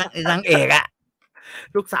งนางเอกอะ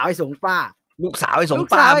ลูกสาวไอ้สงป้าแ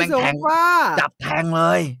ม่งแทงจับแทงเล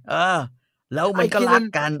ยแล้วมันก็รัก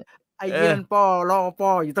กันไอ้เย็นป้อรอป้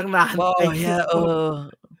ออยู่ตั้งนานไอ้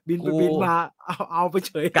บินมาเอาไปเ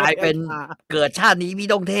ฉยกลายเป็นเกิดชาตินี้พี่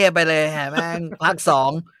ต้องเทพไปเลยฮะแม่งภาค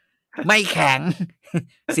2ไม่แข็ง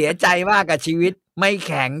เสียใจมากกับชีวิตไม่แ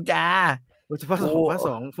ข็งจ้าภาค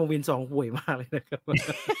2ฟงวิน2ห่วยมากเลยนะครับ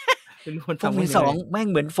ฟงวิน2แม่ง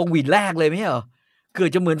เหมือนฟงวินแรกเลยไม่เหรอเกิด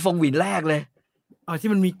จะเหมือนฟงวินแรกเลยที่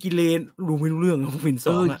มันมีกิเลนดูไม่รู้เรื่องฟงวิน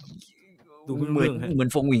2อ่ะดูเหมือน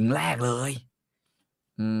ฟงวินแรกเลย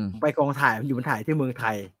ไปกองถ่ายอยู่มันถ่ายที่เมืองไท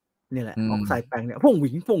ยนี่แหละออกสายแปลงเนี่ยฟงวิ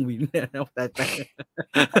นเนี่ยออกสายแปลง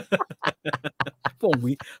ฟง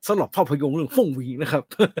วินสำหรับภาพยนตร์เรื่องฟงวินนะครับ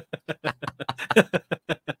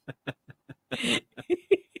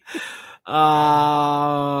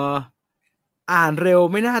อ่านเร็ว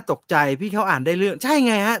ไม่น่าตกใจพี่เขาอ่านได้เรื่องใช่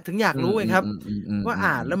ไงฮะถึงอยากรู้ไงครับว่า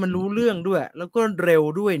อ่านแล้วมันรู้เรื่องด้วยแล้วก็เร็ว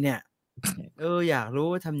ด้วยเนี่ยอยากรู้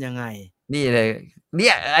ว่าทำยังไงนี่เลยเนี่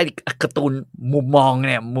ยไอ้การ์ตูนมุมมอง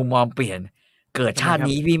เปลี่ยนเกิดชาติ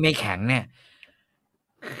นี้พี่ไม่แข็งเนี่ย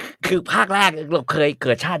คือภาคแรกเราเคยเ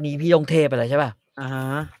กิดชาตินี้พี่ต้องเทไปแล้วใช่ป่ะ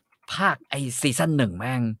ภาคไอ้ซีซั่น1แ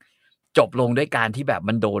ม่งจบลงด้วยการที่แบบ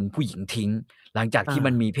มันโดนผู้หญิงทิ้งหลังจากที่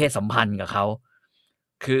มันมีเพศสัมพันธ์กับเขา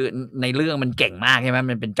คือในเรื่องมันเก่งมากใช่ไหม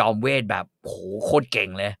มันเป็นจอมเวทแบบโหโคตรเก่ง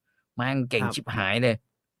เลยแม่งเก่งชิบหายเลย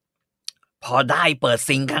พอได้เปิด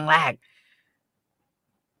ซิงครั้งแรก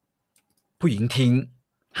ผู้หญิงทิ้ง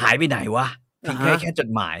หายไปไหนวะทิ้งแค่จด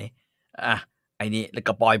หมายไอ้นี่แล้ว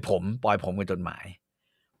ก็ปล่อยผมกับจดหมาย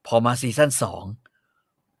พอมาซีซั่น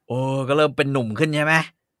2ก็เริ่มเป็นหนุ่มขึ้นใช่ไหม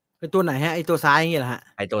เป็นตัวไหนฮะไอตัวซ้ายอย่างเงี้ยเหรอฮะ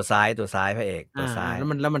ไอตัวซ้ายพระเอกตัวซ้ายแล้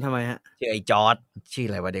วมันทำไมฮะชื่อไอจอร์จชื่ออ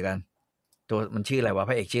ะไรวะเดี๋ยวกัน ตัวมันชื่ออะไรวะ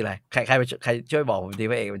พระเอกชื่ออะไรใครช่วยบอกผมที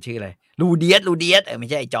พระเอกมันชื่ออะไรลูเดียสไม่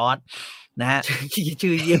ใช่ไอ้จอร์จนะฮะ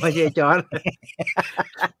ชื่อเยี่ยมไม่ใช่จอร์จ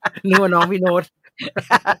นึกว่าน้องพี่โน้ต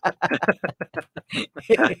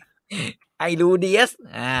ไอ้ลูเดียส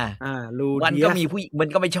ลูเดียสมันก็มีมัน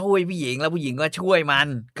ก็ไปช่วยผู้หญิงแล้วผู้หญิงก็ช่วยมัน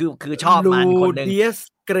คือชอบมันคนหนึ่งลูเดียส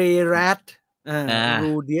เกรแรด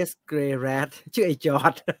ลูเดียสเกรแรดชื่อไอ้จอ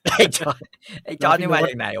ร์จนี่มาจ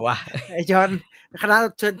ากไหนวะไอ้จอร์จคณะ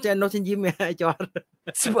เชิญโน้ตเชิญยิ้มไงไอ้จอร์จ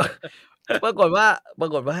ปรากฏว่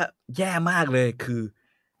าแย่มากเลย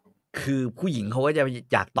คือผู้หญิงเขาก็จะ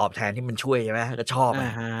อยากตอบแทนที่มันช่วยใช่ไหมก็ชอบ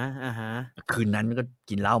คืนนั้นก็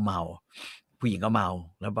กินเหล้าเมาผู้หญิงก็เมา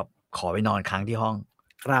แล้วแบบขอไปนอนค้างที่ห้อง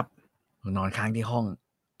ครับนอนค้างที่ห้อง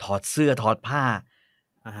ถอดเสื้อถอดผ้า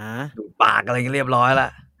ดูปากอะไรกันเรียบร้อยละ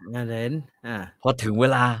พอถึงเว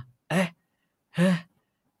ลา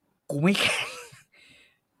กูไม่แข็ง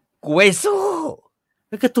กูไม่สู้แ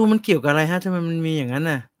ล้วการ์ตูนมันเกี่ยวกับอะไรฮะทำไมมันมีอย่างนั้น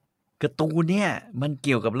น่ะการ์ตูนเนี่ยมันเ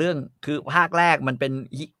กี่ยวกับเรื่องคือภาคแรกมันเ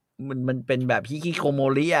ป็นแบบฮิคิโคโม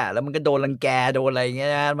ริอ่ะแล้วมันก็โดนรังแกโดนอะไรเงี้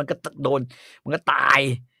ยมันก็โดนมันก็ตาย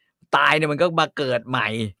เนี่ยมันก็มาเกิดใหม่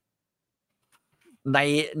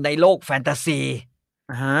ในโลกแฟนตาซี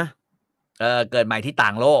เกิดใหม่ที่ต่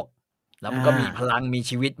างโลกแล้วมันก็มีพลังมี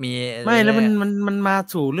ชีวิตมีไม่แล้วมันมา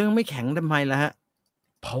สู่เรื่องไม่แข็งทำไมล่ะฮะ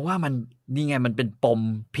เพราะว่ามันนี่ไงมันเป็นปม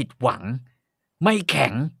ผิดหวังไม่แข็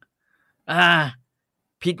ง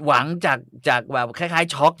ผิดหวังจากแบบคล้าย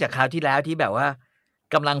ๆช็อกจากคราวที่แล้วที่แบบว่า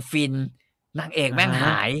กำลังฟินนางเอกแม่งห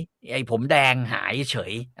ายไอ้ผมแดงหายเฉ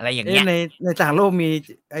ยอะไรอย่างเงี้ยในต่างโลกมี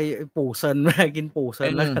ไอ้ปู่เซินมากินปู่เซิ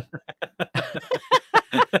นแ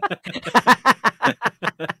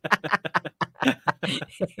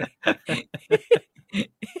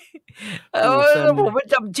ล้วผมไม่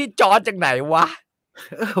จำชื่อจอร์จจากไหนวะ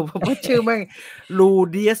ผมชื่อแม่งลู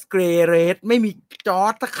เดียสเกรเรสไม่มีจอ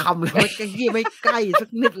ร์จสักคำเลยไม่ใกล้สัก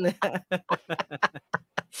นิดเลย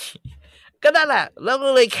ก็นั่นแหละแล้วก็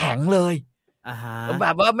เลยแข็งเลยแบ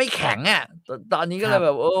บว่าไม่แข็งอ่ะตอนนี้ก็เลยแบ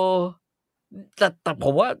บโอ้แต่ผ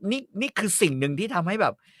มว่านี่คือสิ่งหนึ่งที่ทำให้แบ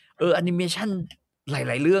บแอนิเมชันห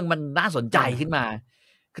ลายๆเรื่องมันน่าสนใจขึ้นมา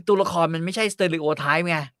คือตัวละครมันไม่ใช่สเตอริโอไทป์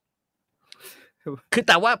ไงคือแ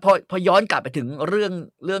ต่ว่าพอย้อนกลับไปถึงเ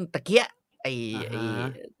รื่องตะเกียไอ้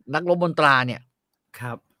นักรบมนตราเนี่ยค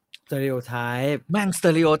รับสเตอริโอไทป์แม่งสเต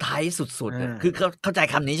อริโอไทป์สุดๆคือเข้าใจ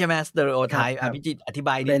คำนี้ใช่ไหมสเตอริโอไทป์พี่จิตอธิบ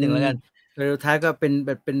ายนิดนึงแล้วกันสเตอริโอไทป์ก็เ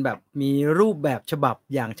ป็นแบบมีรูปแบบฉบับ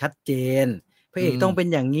อย่างชัดเจนพระเอกต้องเป็น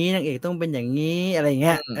อย่างนี้นางเอกต้องเป็นอย่างนี้อะไรเ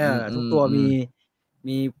งี้ยทุกตัว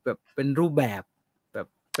มีแบบเป็นรูปแบบ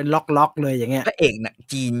เป็นล็อกเลยอย่างเงี้ยพระเอกน่ะ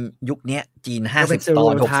จีนยุคนี้จีน50 ตอ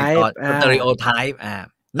น60 ตอนสเตอริโอไทป์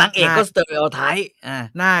นางเอกก็สเตอริโอไทป์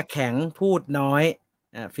หน้าแข็งพูดน้อย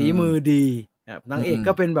ฝีมือดีนางเอก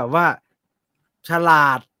ก็เป็นแบบว่าฉลา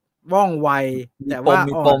ดว่องไวแต่ว่า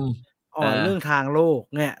อ่อนเรื่องทางโลก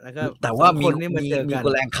เนี่ยแล้วก็แต่ว่ามี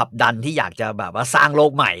แรงขับดันที่อยากจะแบบว่าสร้างโล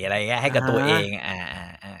กใหม่อะไรเงี้ยให้กับตัวเอง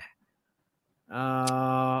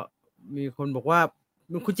มีคนบอกว่า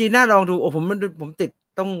คุณจีน่าลองดูโอ้ผมติด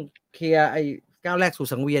ต้องเคลียร์ไอ้ก้าวแรกสู่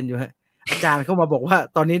สังเวียนอยู่ฮะอาจารย์เข้ามาบอกว่า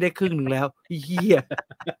ตอนนี้ได้ครึ่งหนึ่งแล้วเฮีย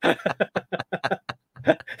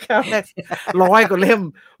ก้าวแรก100 กว่าเล่ม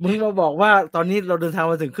มึงมาบอกว่าตอนนี้เราเดินทาง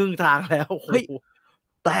มาถึงครึ่งทางแล้วเฮ้ย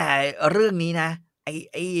แต่เรื่องนี้นะไ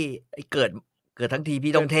อ้เกิดทั้งที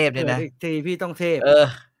พี่ต้องเทพเนี่ยนะทีพี่ต้องเทพ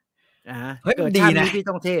เฮ้ยมันดีนะพี่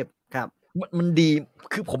ต้องเทพครับมันดี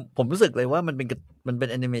คือผมรู้สึกเลยว่ามันเป็น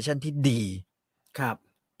แอนิเมชันที่ดีครับ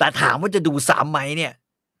แต่ถามว่าจะดูซ้ำไหมเนี่ย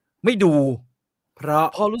ไม่ดูเพร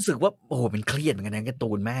าะรู้สึกว่าโอ้โหมันเครียดเหมือนกันนะการ์ตู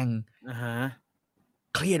นแม่ง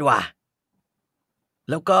เครียดว่ะ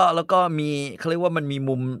แล้วก็มีเขาเรียกว่ามันมี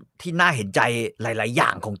มุมที่น่าเห็นใจหลายๆอย่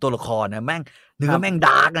างของตัวละครนะแม่งเนื้อแม่งด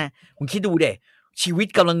าร์กนะคุณคิดดูเด็ชีวิต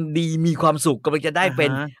กำลังดีมีความสุขกำลังจะได้เป็น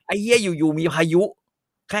ไอ้เหี้ยอยู่มีพายุ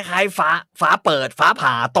คล้ายๆฟ้าเปิดฟ้า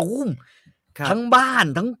ผ่าตูมทั้งบ้าน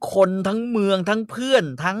ทั้งคนทั้งเมืองทั้งเพื่อน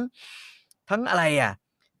ทั้งอะไรอ่ะ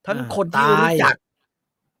ทั้งคนที่รู้จัก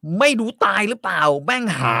ไม่รู้ตายหรือเปล่าแม่ง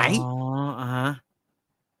หาย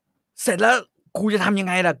เสร็จแล้วกูจะทำยัง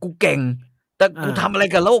ไงล่ะกูเก่งแต่กูทำอะไร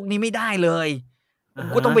กับโลกนี้ไม่ได้เลย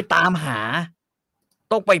กูต้องไปตามหา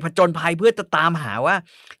ต้องไปผจญภัยเพื่อจะตามหาว่า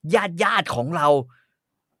ญาติของเรา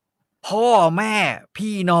พ่อแม่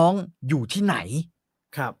พี่น้องอยู่ที่ไหน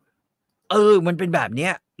ครับมันเป็นแบบเนี้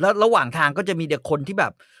ยแล้วระหว่างทางก็จะมีเด็กคนที่แบ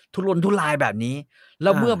บทุรนทุรายแบบนี้แล้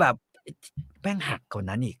วเมื่อแบบแม่งหักกว่า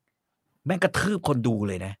นั้นอีกแม่งกระทืบคนดู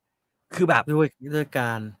เลยนะคือแบบด้วย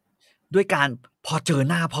การพอเจอ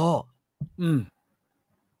หน้าพ่อ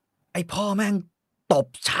ไอ้พ่อแม่งตบ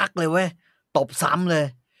ชักเลยเว้ยตบซ้ำเลย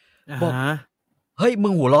บอกเฮ้ยมึ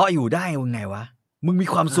งหัวเราะอยู่ได้ยังไงวะ มึงมี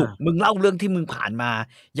ความสุขมึงเล่าเรื่องที่มึงผ่านมา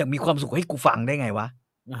อย่างมีความสุขให้กูฟังได้ไงวะ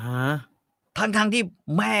ทั้งที่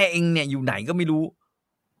แม่เองเนี่ยอยู่ไหนก็ไม่รู้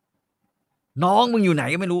น้องมึงอยู่ไหน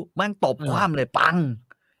ก็ไม่รู้มันตบคว่ำเลยปัง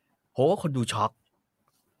โหคนดูช็อก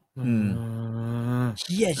เ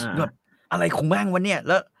ชี่ยแบบอะไรของแม่งวะเนี่ยแ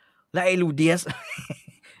ล้วไอ้ลูเดียส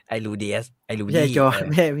ไอ้ลูดี้ไม่ใช่จอร์ด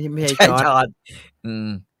ไม่ใช่จอร์ด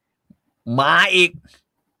มาอีก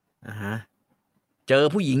เจอ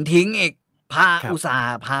ผู้หญิงทิ้งอีกอุตส่า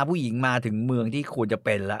ห์พาผู้หญิงมาถึงเมืองที่ควรจะเ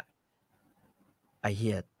ป็นละไอ้เ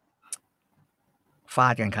หี้ยฟา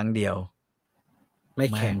ดกันครั้งเดียวไม่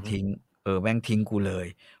แข่งทิ้งแม่งทิ้งกูเลย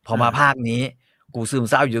พอมาภาคนี้กูซึม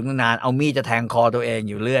เศร้าอยู่ตั้งนานเอามีดจะแทงคอตัวเอง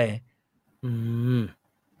อยู่เรื่อย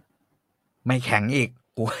ไม่แข็งอีก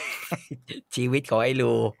กูชีวิตของไอ้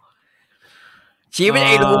ลูชีวิตไ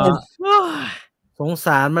อ้ลูสงส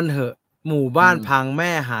ารมันเหอะหมู่บ้านพังแ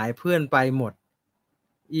ม่หายเพื่อนไปหมด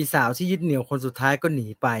อีสาวที่ยึดเหนี่ยวคนสุดท้ายก็หนี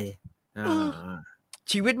ไป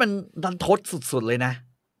ชีวิตมันดันทดสุดๆเลยนะ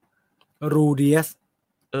รูเดียส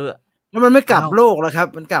แล้วมันไม่กลับโลกแล้วครับ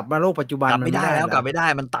มันกลับมาโลกปัจจุบันกลับไม่ได้แล้วกลับไม่ได้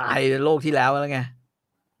มันตายโลกที่แล้วแล้วไง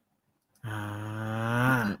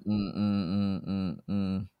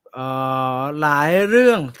หลายเ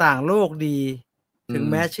รื่องต่างโลกดีถึง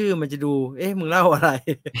แม้ชื่อมันจะดูมึงเล่าอะไร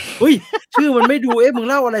อุ้ยชื่อมันไม่ดูมึง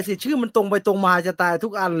เล่าอะไรสิชื่อมันตรงไปตรงมาจะตายทุ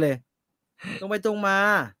กอันเลยตรงไปตรงมา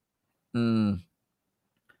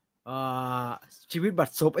ชีวิตบัด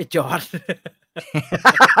ซบไอ้จอร์ด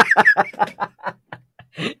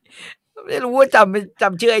ไม่รู้ว่าจ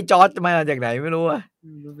ำชื่อไอ้จอร์ดมาจากไหนไม่รู้อะ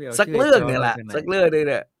สักเรื่องนึงแหละสักเรื่องนึง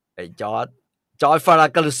เนี่ยไอ้จอร์ดฟารา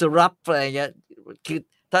กัลสรับอะไรเงี้ยคือ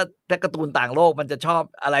ถ้าการ์ตูนต่างโลกมันจะชอบ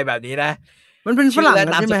อะไรแบบนี้นะมันเป็นฝรั่ง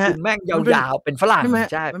ใช่ไหมฮะแม่งยาวๆเป็นฝรั่ง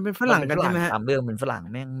ใช่มันเป็นฝรั่งกันใช่ไหมฮะตามเรื่องเป็นฝรั่ง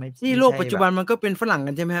แม่งไม่ที่โลกปัจจุบันมันก็เป็นฝรั่ง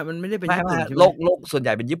กันใช่ไหมฮะมันไม่ได้เป็นญี่ปุ่นโลกส่วนให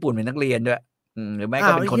ญ่เป็นญี่ปุ่นเป็นนักเรียนด้วยหรือไม่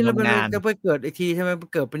ก็เป็นคนทำงานจะไปเกิดอีกทีใช่ไหม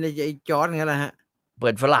เกิดเป็นไอ้จอร์ดงั้นแหละฮะเปิ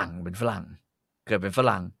ดฝรั่งเป็นฝรั่งเกิดเป็นฝ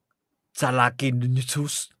รั่งซาลากินดิทู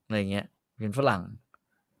สอะไรเงี้ยเป็นฝรั่ง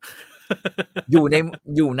อ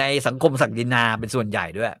ยู่ในสังคมศักดินาเป็นส่วนใหญ่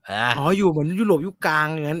ด้วยอยู่เหมือนยุโรปยุคกลาง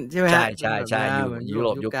อย่างนั้นใช่ไหมใช่อยู่ยุโร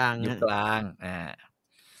ปยุคกลาง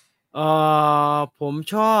ผม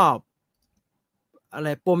ชอบอะไร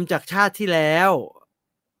ปมจากชาติที่แล้ว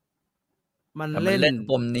มันเล่น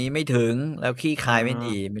ปมนี้ไม่ถึงแล้วขี้คายไม่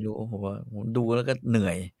ดีไม่รู้โอ้โหดูแล้วก็เหนื่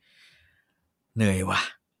อยว่ะ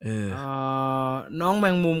น้องแม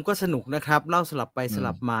งมุมก็สนุกนะครับเล่าสลับไปส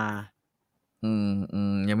ลับมา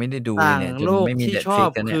ยังไม่ได้ดูเนี่ยจนไม่มีที่ชอบ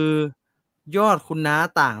คือยอดคุณน้า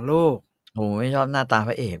ต่างโลกโอ้ไม่ชอบหน้าตาพ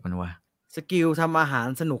ระเอกมันว่ะสกิลทำอาหาร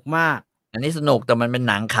สนุกมากอันนี้สนุกแต่มันเป็น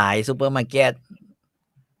หนังขายซูเปอร์มาร์เก็ต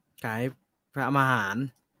ขายอาหาร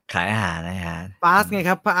ปาสไง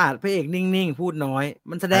ครับพระเอกนิ่งๆพูดน้อย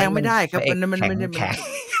มันแสดงไม่ได้ครับมันไม่ได้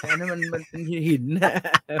อันนั้นมันเป็นหิน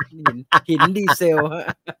ดีเซล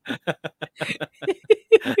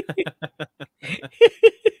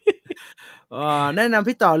แนะนำ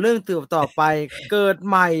พี่ต่อเรื่องต่อไปเกิด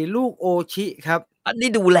ใหม่ลูกโอชิครับอันนี้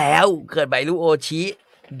ดูแล้วเกิดใหม่ลูกโอชิ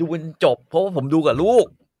ดูจนจบเพราะว่าผมดูกับลูก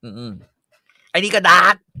ไอ้นี่กระดา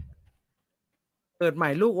ษเกิดใหม่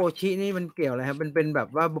ลูกโอชินี่มันเกี่ยวอะไรครับมันเป็นแบบ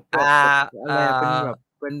ว่าอะไรเ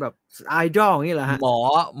ป็นแบบไอดอลอย่างนี้เหรอฮะห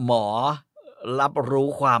มอรับรู้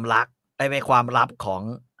ความรักเป็นความลับของ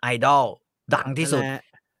ไอดอลดังที่สุด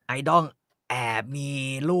ไอดอลแอบมี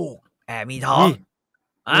ลูกแอบมีท้อง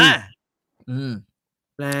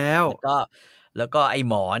แล้วก็ไอ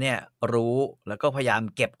หมอเนี่ยรู้แล้วก็พยายาม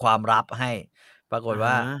เก็บความลับให้ปรากฏ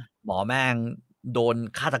ว่าหมอแม่งโดน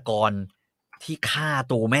ฆาตกรที่ฆ่า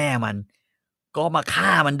ตัวแม่มันก็มาฆ่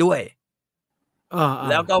ามันด้วย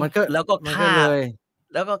แล้วก็ฆ่าเลย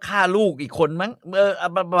แล้วก็ฆ่าลูกอีกคนมั้ง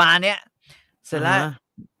ประมาณเนี้ยเสร็จแล้ว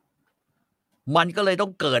มันก็เลยต้อ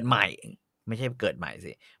งเกิดใหม่ไม่ใช่เกิดใหม่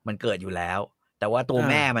สิมันเกิดอยู่แล้วแต่ว่าตัว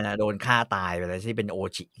แม่มันโดนฆ่าตายไปแล้วที่เป็นโอ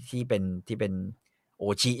ชิที่เป็นโอ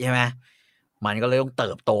ชิใช่ไหมมันก็เลยต้องเติ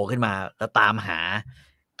บโตขึ้นมาแล้วตามหา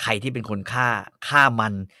ใครที่เป็นคนฆ่ามั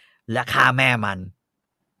นและฆ่าแม่มัน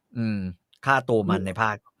ฆ่าตัวมันในภ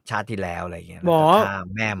าคชาติที่แล้วอะไรเงี้ยฆ่า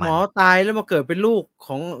แม่มันหมอตายแล้วมาเกิดเป็นลูกข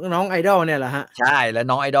องน้องไอดอลเนี่ยแหละฮะใช่แล้ว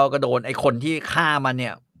น้องไอดอลก็โดนไอคนที่ฆ่ามันเนี่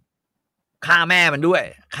ยฆ่าแม่มันด้วย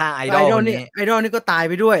ฆ่าไอดอลนี่ไอดอลนี่ก็ตาย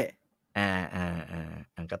ไปด้วย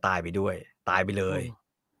ก็ตายไปด้วยตายไปเลย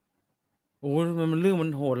โอ้มันเรื่องมั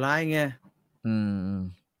นโหดร้ายไง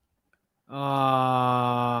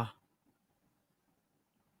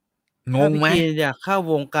งงไหมอยากเข้า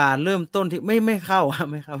วงการเริ่มต้นที่ไม่เข้า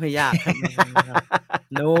ไม่ยากครับ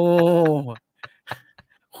โน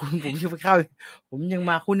คุณ ผมจะไปเข้าผมยัง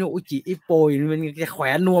มาคุณอุจิอิโปอยู่มันจะแขว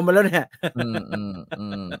นนวมมาแล้วเนี่ย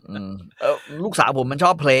ลูกสาวผมมันช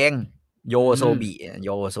อบเพลงโยโซบิ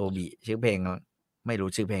ชื่อเพลงไม่รู้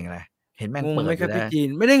ชื่อเพลงอะไรเห็นแม่งเปิดไม่ครับ อยู่ พี่ นะ จีน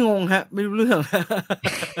ไม่ได้งงฮะไม่รู้เรื่อง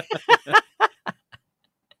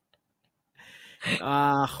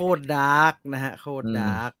โคตรดาร์กนะฮะโคตรด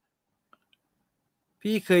าร์ก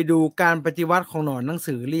พี่เคยดูการปฏิวัติของหนอนหนัง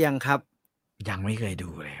สือหรือยังครับยังไม่เคยดู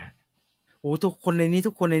เลยครับโอ้ทุกคนในนี้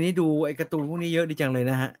ดูไอ้การ์ตูนพวกนี้เยอะดีจังเลย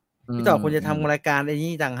นะฮะพี่ต่อควรจะทำรายการไอ้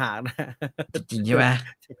นี่ต่างหากนะจริงใช่ไหม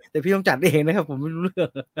แต่พี่ต้องจัดเองนะครับผมไม่รู้เรื่อง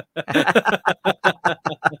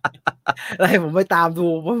อะไรผมไม่ตามดู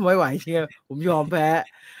ผมไม่ไหวจริงผมยอมแพ้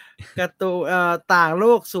การ์ตูนต่างโล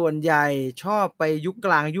กส่วนใหญ่ชอบไปยุคก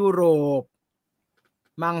ลางยุโรป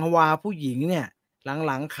มังฮวาผู้หญิงเนี่ยห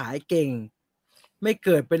ลังๆขายเก่งไม่เ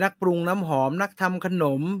กิดเป็นนักปรุงน้ำหอมนักทำขน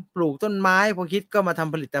มปลูกต้นไม้พอคิดก็มาท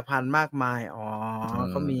ำผลิตภัณฑ์มากมาย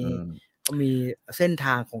เขามีเส้นท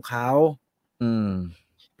างของเขา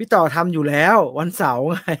พี่ต่อทำอยู่แล้ววันเสาร์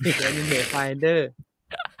ไงAnime Finder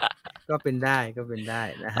ก็เป็นได้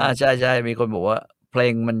นะฮะใช่มีคนบอกว่าเพล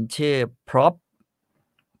งมันชื่อ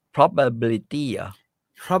probability เหรอ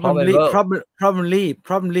probably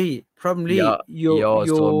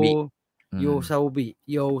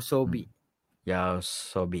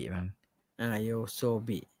Yosobi มั้ง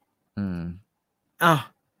Yosobi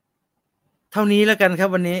เท่านี้แล้วกันครับ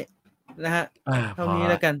วันนี้นะฮะเท่านี้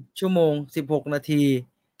แล้วกันชั่วโมง16 นาที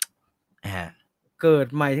เกิด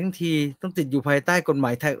ใหม่ทั้งทีต้องติดอยู่ภายใต้กฎหม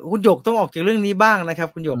ายไทยคุณหยกต้องออกจากเรื่องนี้บ้างนะครับ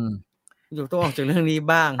คุณหยกต้องออกจากเรื่องนี้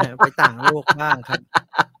บ้างฮะไปต่างโลกบ้างครับ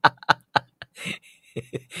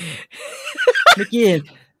เมื่อกี้เห็น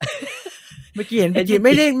พี่จีไ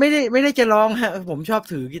ม่ได้จะร้องฮะผมชอบ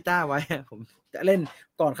ถือกีตาร์ไว้ผมจะเล่น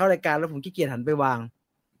ก่อนเข้ารายการแล้วผมขี้เกียจหันไปวาง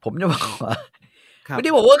ผมจะบอกว่าไม่ไ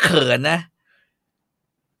ด้บอกว่าเขินนะ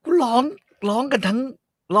กูร้องกันทั้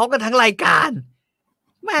งรายการ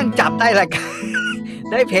แม่งจับได้รายการ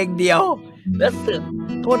ได้เพลงเดียวแล้วสึก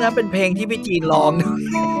โทษนะเป็นเพลงที่พี่จีนร้อง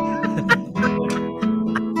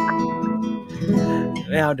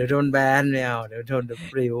ไม่เอาเดี๋ยวโดนแบนไม่เอาเดี๋ยวโดน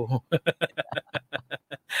ปลิว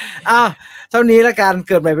เท่านี้ละกันเ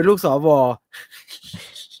กิดใหม่เป็นลูกสว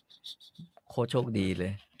โคตรโชคดีเล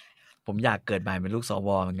ยผมอยากเกิดใหม่เป็นลูกสว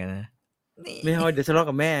เหมือนกันนะไม่เอาเดี๋ยวทะเลาะ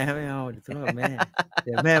กับแม่ครับไม่เอาเดี๋ยวทะเลาะกับแม่เ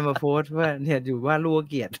ดี๋ยวแม่มาโพสต์ว่าเนี่ยอยู่ว่าลูก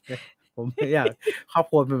เกลียดผมไม่อยากครอบ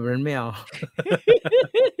ครัวเป็นแบบนั้นไม่เอา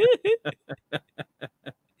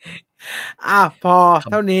พอ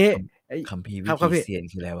เท่านี้คัมภีร์วิถีเซียน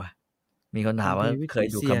คืออะไรวะมีคนถามว่าเคย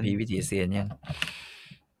ดูคัมภีร์วิถีเซียนยัง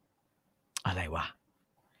อะไรวะ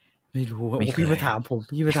ไม่รู้พี่มาถามผม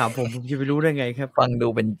ผมจะไปรู้ได้ไงครับฟังดู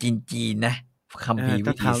เป็นจีนนะคัมภีร์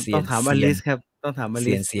วิถีเซียนต้องถามอลิสครับต้องถามอ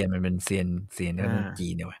ลิสเซียนมันเป็นเซียนก็เป็นจี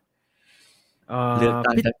นเนี่ยวะเลือก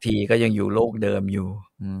ตั้งสักทีก็ยังอยู่โลกเดิมอยู่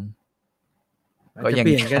ก็ยังเป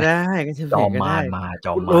ลี่ยนก็ได้ก็จะเปลี่ยนก็ได้จอมมารมา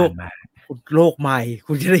โลกใหม่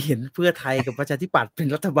คุณจะได้เห็นเพื่อไทยกับประชาธิปัตย์เป็น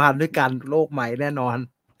รัฐบาลด้วยกันโลกใหม่แน่นอน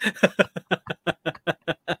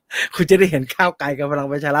คุณจะได้เห็นก้าวไกลกับพลัง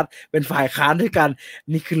ประชารัฐเป็นฝ่ายค้านด้วยกัน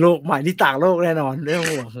นี่คือโลกใหม่นี่ต่างโลกแน่นอนไม่ต้อง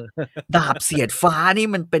ห่วงดาบเสียดฟ้านี่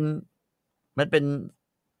มันเป็น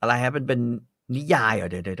อะไรฮะเป็นนิยายเหรอ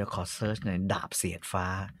เดี๋ยวขอเซิร์ชหน่อยดาบเสียดฟ้า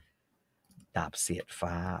ดาบเสียด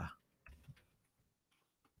ฟ้า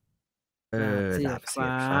ดาบเสีย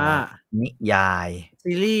ดฟ้านิยาย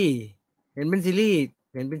ซีรีส์เห็นเป็นซีรี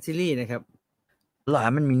ส์นะครับหรอ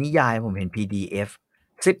มันมีนิยายผมเห็น PDF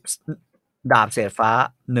 10ดาบเสียดฟ้า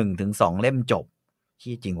 1-2 เล่มจบ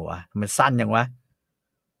ที่จริงวะมันสั้นยังวะ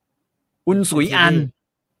อุนสุยอัน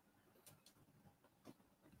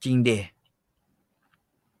จริงเด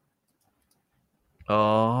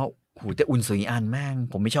แต่อุนสุยอันแม่ง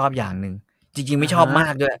ผมไม่ชอบอย่างหนึ่งจริงๆไม่ชอบมา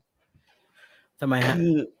กด้วยทำไมฮะคื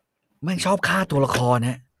อแม่งชอบฆ่าตัวละครน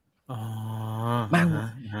ะแม่ง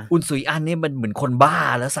อุนสุยอันนี่มันเหมือนคนบ้า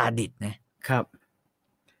แล้วซาดิสนะครับ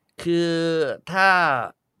คือถ้า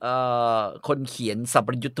คนเขียนสัพพ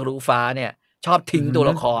ยุทธทะลุฟ้าเนี่ยชอบทิ้งตัว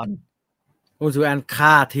ละครอุนสุยอันฆ่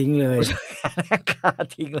าทิ้งเลย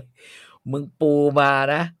มึงปูมา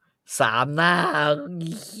นะ3 หน้า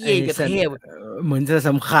เหี้ยกระเทพเหมือนจะส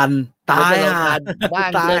ำคัญตายบ้า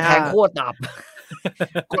งเลยแทงขั้วตับ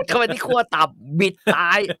กดเข้าไปที่ขั้วตับบิดต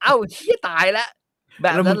ายเอ้าเหี้ยตายแล้วแบ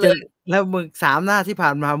บนั้นเลยแล้วมึง3 หน้าที่ผ่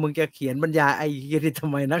านมามึงจะเขียนบรรยายไอ้เหี้ยนี่ทำ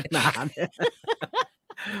ไมนักหนาเนี่ย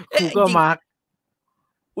กูก็มาร์ก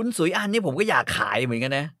อุนสุยอันนี่ผมก็อยากขายเหมือนกั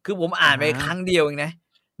นนะคือผมอ่านไปครั้งเดียวเองนะ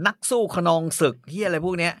นักสู้ขนองศึกเหี้ยอะไรพ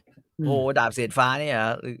วกเนี้ยโอ้ดาบเสียดฟ้าเนี่ย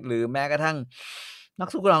หรือแม้กระทั่งนัก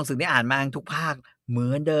สู้กลองศึกที่อ่านมาทุกภาคเหมื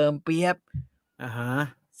อนเดิมเปียบ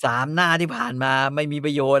3 หน้าที่ผ่านมาไม่มีป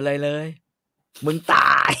ระโยชน์อะไรเลยมึงต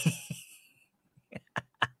าย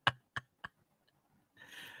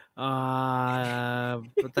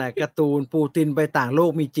แต่การ์ตูนปูตินไปต่างโลก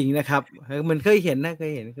มีจริงนะครับมันเคยเห็นนะเค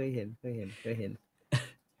ยเห็น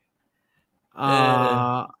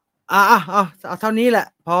เอาเท่านี้แหละ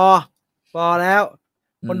พอแล้ว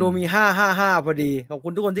คนดูมี555พอดีขอบคุ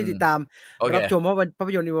ณทุกคนที่ติดตามรับชมภาพ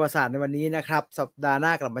ยนตร์ประวัติศาสตร์ในวันนี้นะครับสัปดาห์หน้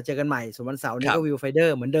ากลับมาเจอกันใหม่ส่วนวันเสาร์นี้ก็วิวไฟเดอ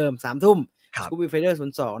ร์เหมือนเดิม 3 ทุ่มกูวิวไฟเดอร์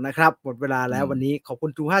 02นะครับหมดเวลาแล้ววันนี้ขอบคุ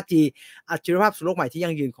ณ True 5G อัจฉริยภาพสู่โลกใหม่ที่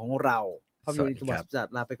ยั่งยืนของเราภาพยนตร์ประวัติศาสต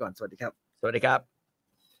ร์ลาไปก่อนสวัสดีครับ